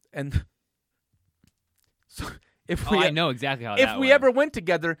 And so if Oh, we I know exactly how if that we went. ever went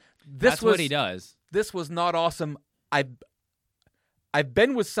together, That's what he does. This was not awesome. I've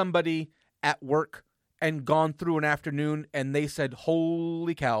been with somebody at work and gone through an afternoon, and they said,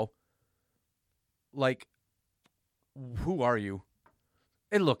 "Holy cow! Like, who are you?"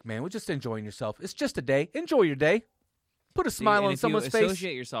 And look, man, we're just enjoying yourself. It's just a day. Enjoy your day. Put a smile and on if someone's you face.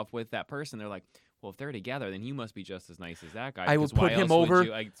 associate yourself with that person, they're like, well, if they're together, then you must be just as nice as that guy. I will 'cause why put him else would over.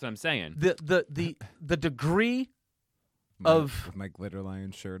 you- that's what I'm saying. The degree With my Glitter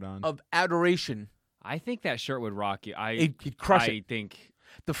Lion shirt on. of adoration. I think that shirt would rock you. It'd crush I it. think.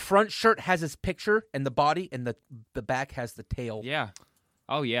 The front shirt has his picture and the body, and the back has the tail. Yeah.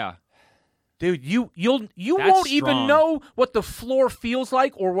 Oh yeah. Dude, you That's won't even strong. know what the floor feels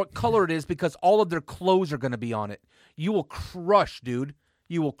like or what color it is because all of their clothes are going to be on it. You will crush, dude.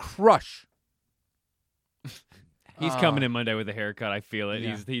 You will crush. He's coming in Monday with a haircut. I feel it.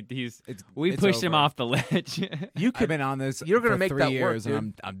 Yeah. We it's pushed him over. off the ledge. You could. I've been on this. You're gonna for make 3 that work, years, dude.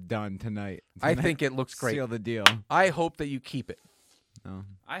 and I'm done tonight. I think it looks great. Seal the deal. I hope that you keep it. No.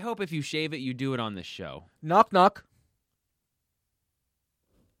 I hope if you shave it, you do it on the show. Knock knock.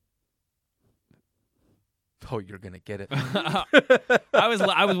 Oh, you're gonna get it.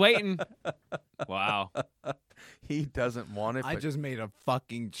 I was waiting. Wow. He doesn't want it. I but- just made a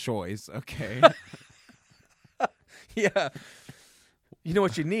fucking choice. Okay. Yeah. You know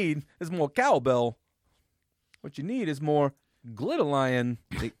what you need is more cowbell. What you need is more Glitter Lion.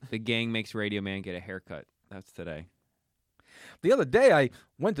 The gang makes Radio Man get a haircut. That's today. The other day, I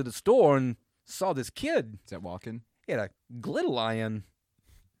went to the store and saw this kid. Is that walking? He had a Glitter Lion.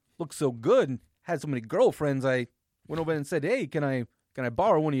 Looked so good and had so many girlfriends. I went over and said, "Hey, can I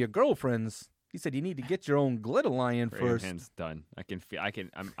borrow one of your girlfriends?" He said you need to get your own glutathione Radio first. Man's done. I can feel.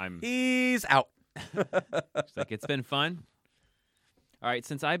 I'm. He's out. It's like it's been fun. All right,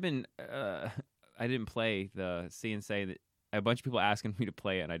 since I've been, I didn't play the See and Say. That a bunch of people asking me to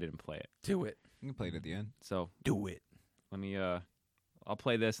play it, and I didn't play it. Do it. You can play it at the end. So do it. Let me. I'll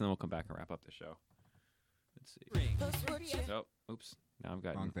play this, and then we'll come back and wrap up the show. Let's see. Oh, oops. Now I've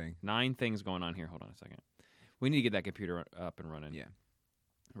got Wrong thing. 9 things going on here. Hold on a second. We need to get that computer up and running. Yeah.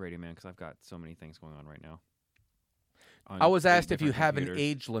 Radio Man, because I've got so many things going on right now. I was On asked if you different have an computers.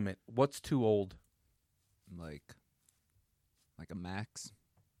 age limit. What's too old? Like a max.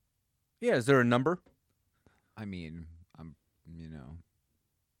 Yeah, is there a number? I mean, I'm, No,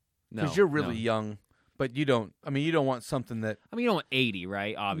 Because you're really no. young, but you don't. I mean, you don't want something that. I mean, you don't want 80,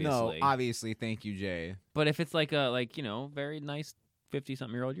 right? Obviously. No, obviously. Thank you, Jay. But if it's like a very nice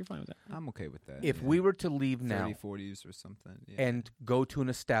 50-something-year-old, you're fine with that. I'm okay with that. If we were to leave now 30s, 40s or something. Yeah. and go to an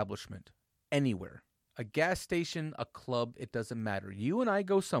establishment anywhere, a gas station, a club, it doesn't matter. You and I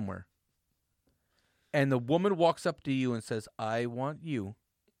go somewhere, and the woman walks up to you and says, I want you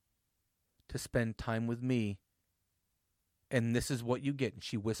to spend time with me, and this is what you get. And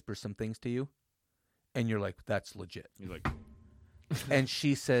she whispers some things to you, and you're like, that's legit. You're like, and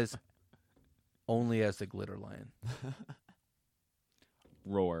she says, only as the glitter lion.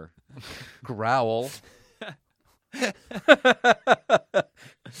 roar. Growl.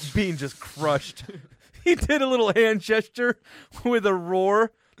 Being just crushed. He did a little hand gesture with a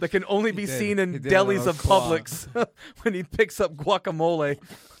roar that can only be did. seen in He did a delis little of claw. Publix when he picks up guacamole.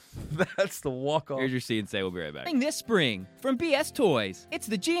 That's the walk-off. Here's your See and Say. We'll be right back. This spring from BS Toys, it's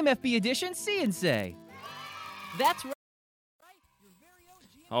the GMFB edition See and Say. That's right.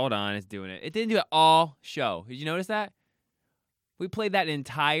 Hold on, it's doing it. It didn't do it all show. Did you notice that? We played that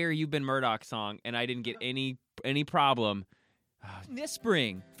entire You've Been Murdoch song, and I didn't get any problem. This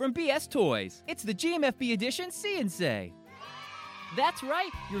spring from BS Toys, it's the GMFB edition See and Say. That's right,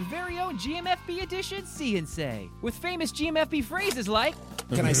 your very own GMFB edition See and Say, with famous GMFB phrases like,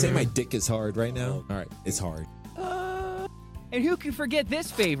 Can I say my dick is hard right now? All right, it's hard. and who can forget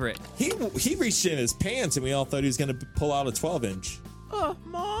this favorite? He reached in his pants and we all thought he was going to pull out a 12-inch.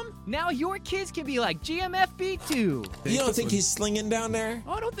 Mom, now your kids can be like GMFB too. You don't think he's slinging down there?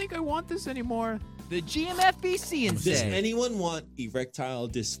 I don't think I want this anymore. The GMFB See and Does Say anyone want erectile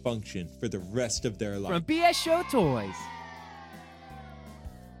dysfunction for the rest of their life? from BS Show Toys.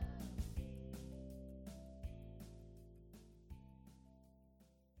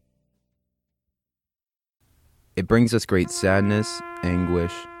 It brings us great sadness,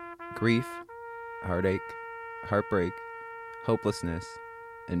 anguish, grief, heartache, heartbreak, hopelessness,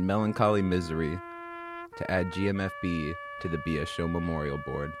 and melancholy misery to add GMFB to the BS Show Memorial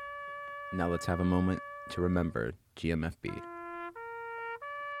Board. Now let's have a moment to remember GMFB.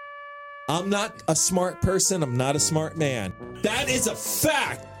 I'm not a smart person. I'm not a smart man. That is a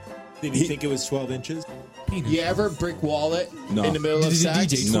fact. Did he think it was 12 inches? You ever brick wall it No. in the middle of sex?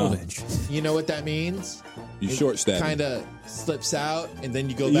 DJ 12-inch. You know what that means? You short stab me. Kind of slips out, and then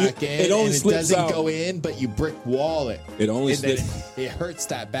you go You- back in, it only and it slips doesn't out. go in, but you brick wall it. It only and then slips. it hurts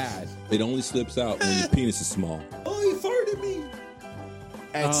that bad. It only slips out when your penis is small. Oh, he farted me.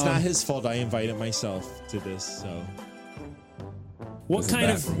 It's not his fault. I invited myself to this, so. What kind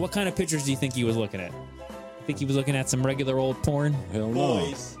of pictures do you think he was looking at? You think he was looking at some regular old porn? Hell no.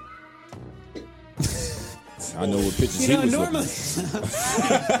 Boys. I know what pictures You he know, was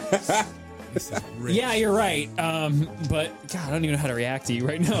normally. Yeah, you're right. But God, I don't even know how to react to you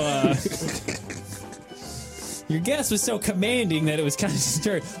right now. Your guess was so commanding that it was kind of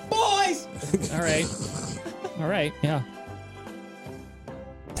disturbing. Boys. All right. Yeah.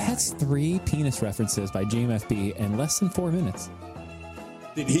 That's 3 penis references by GMFB in less than 4 minutes.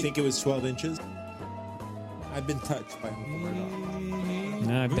 Did he think it was 12 inches? I've been touched by Uncle Murdoch.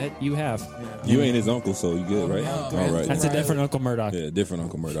 No, I bet you have. You ain't his uncle, so you good, right? no, All right. That's a different Uncle Murdoch. Yeah, different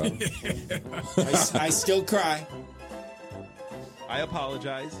Uncle Murdoch. I still cry. I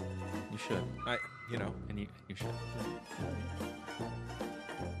apologize. You should. And you should.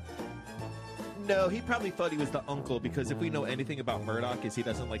 No, he probably thought he was the uncle because if we know anything about Murdoch is he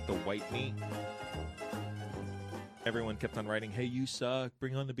doesn't like the white meat. Everyone kept on writing, "Hey, you suck.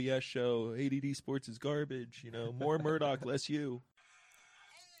 Bring on the BS show. ADD Sports is garbage. More Murdoch, less you."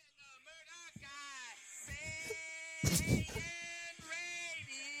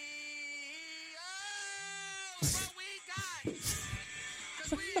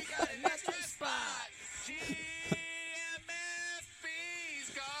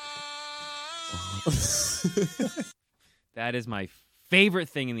 That is my favorite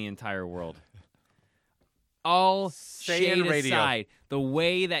thing in the entire world. All Say in shade radio. aside, the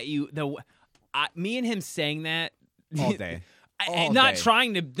way that me and him saying that all day. Not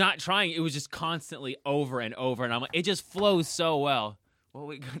trying. It was just constantly over and over, and I'm like, it just flows so well. Well,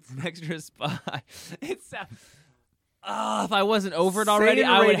 we got an extra spot. It's if I wasn't over it already,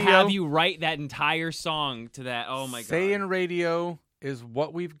 I would have you write that entire song to that. Oh my god! Say-in radio is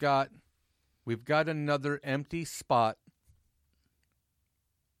what we've got. We've got another empty spot.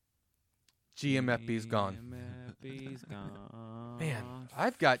 GMFB's gone. GMFB's gone. Man,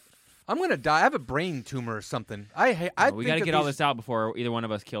 I'm gonna die. I have a brain tumor or something. We got to get all this out before either one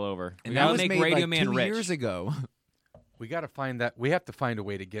of us kill over. And we that got to was make made Radio like Man 2 rich. years ago. We got to find that. We have to find a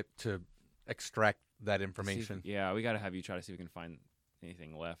way to get to extract that information. Yeah, we got to have you try to see if we can find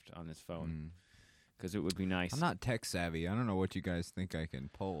anything left on this phone because it would be nice. I'm not tech savvy. I don't know what you guys think I can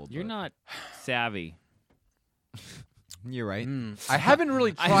pull. You're but- not savvy. You're right. I haven't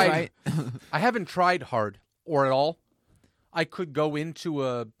really tried. I haven't tried hard or at all. I could go into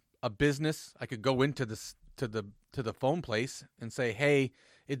a business. I could go into this to the phone place and say, "Hey,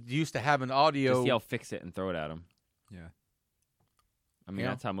 it used to have an audio." Just yell, "Fix it," and throw it at them. Yeah. I mean,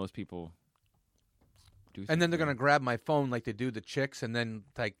 that's how most people do. And then they're gonna grab my phone like they do the chicks, and then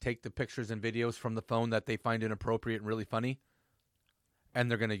like take the pictures and videos from the phone that they find inappropriate and really funny, and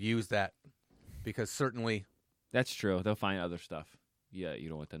they're gonna use that because certainly. That's true. They'll find other stuff. Yeah, you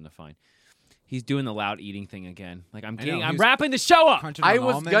don't want them to find. He's doing the loud eating thing again. Like I'm wrapping the show up. I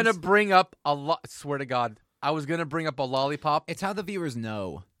was gonna bring up swear to God, I was gonna bring up a lollipop. It's how the viewers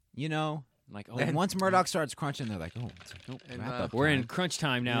know. You know, like once Murdoch starts crunching, they're like, "Oh, wrap up we're time." in crunch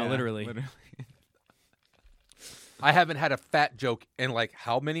time now, Yeah, literally. I haven't had a fat joke in like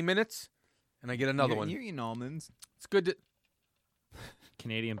how many minutes, and I get another one. You're eating almonds. It's good to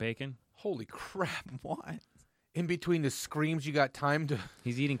Canadian bacon. Holy crap! What? In between the screams, you got time to.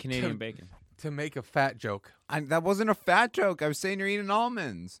 He's eating Canadian bacon. To make a fat joke. That wasn't a fat joke. I was saying you're eating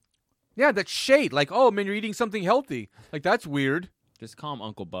almonds. Yeah, that's shade. Like, oh man, you're eating something healthy. Like that's weird. Just call him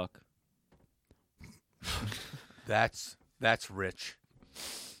Uncle Buck. That's rich.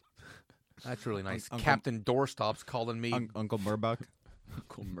 That's really nice. Uncle- Captain Doorstop's calling me Uncle Murbuck.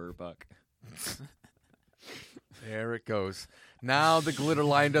 Uncle Murbuck. There it goes. Now the glitter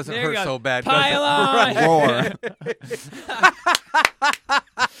line doesn't There hurt you go. so bad. Pylon! Roar.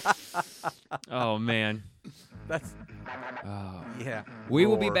 Oh man. That's. Yeah. We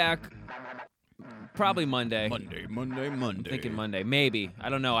will be Roar. back probably Monday. Monday. I'm thinking Monday, maybe. I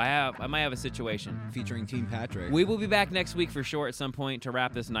don't know. I might have a situation featuring Team Patrick. We will be back next week for sure at some point to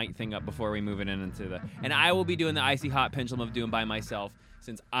wrap this night thing up before we move it into the. And I will be doing the Icy Hot Pendulum of Doom by myself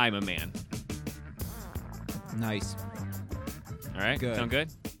since I'm a man. Nice. All right. Good. Sound good?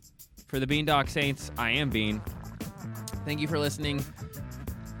 For the Beandog Saints, I am Bean. Thank you for listening.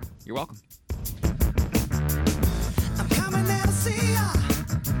 You're welcome. I'm coming there to see ya.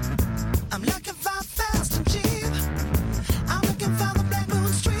 I'm looking for fast and cheap. I'm looking for the Black Moon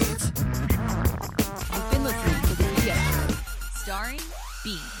streets. You've been listening to the BS Show, starring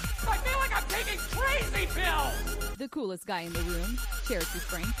Bean. I feel like I'm taking crazy pills! The coolest guy in the room, Cherokee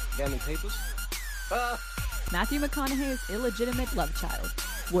Frank. Got any papers? Matthew McConaughey's illegitimate love child,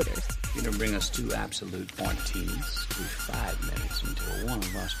 Wooders. You're going to bring us 2 absolute martinis every 5 minutes until one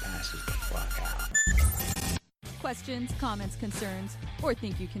of us passes the fuck out. Questions, comments, concerns, or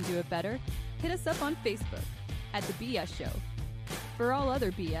think you can do it better? Hit us up on Facebook at The BS Show. For all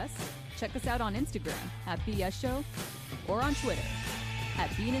other BS, check us out on Instagram at BS Show or on Twitter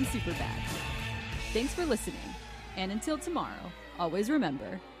at Bean and Superbad. Thanks for listening, and until tomorrow, always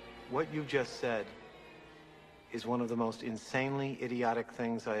remember... What you just said is one of the most insanely idiotic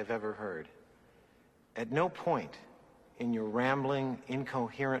things I have ever heard. At no point in your rambling,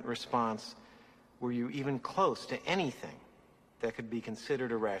 incoherent response were you even close to anything that could be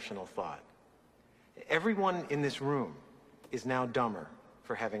considered a rational thought. Everyone in this room is now dumber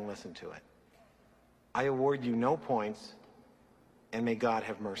for having listened to it. I award you no points, and may God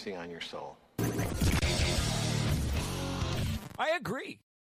have mercy on your soul. I agree.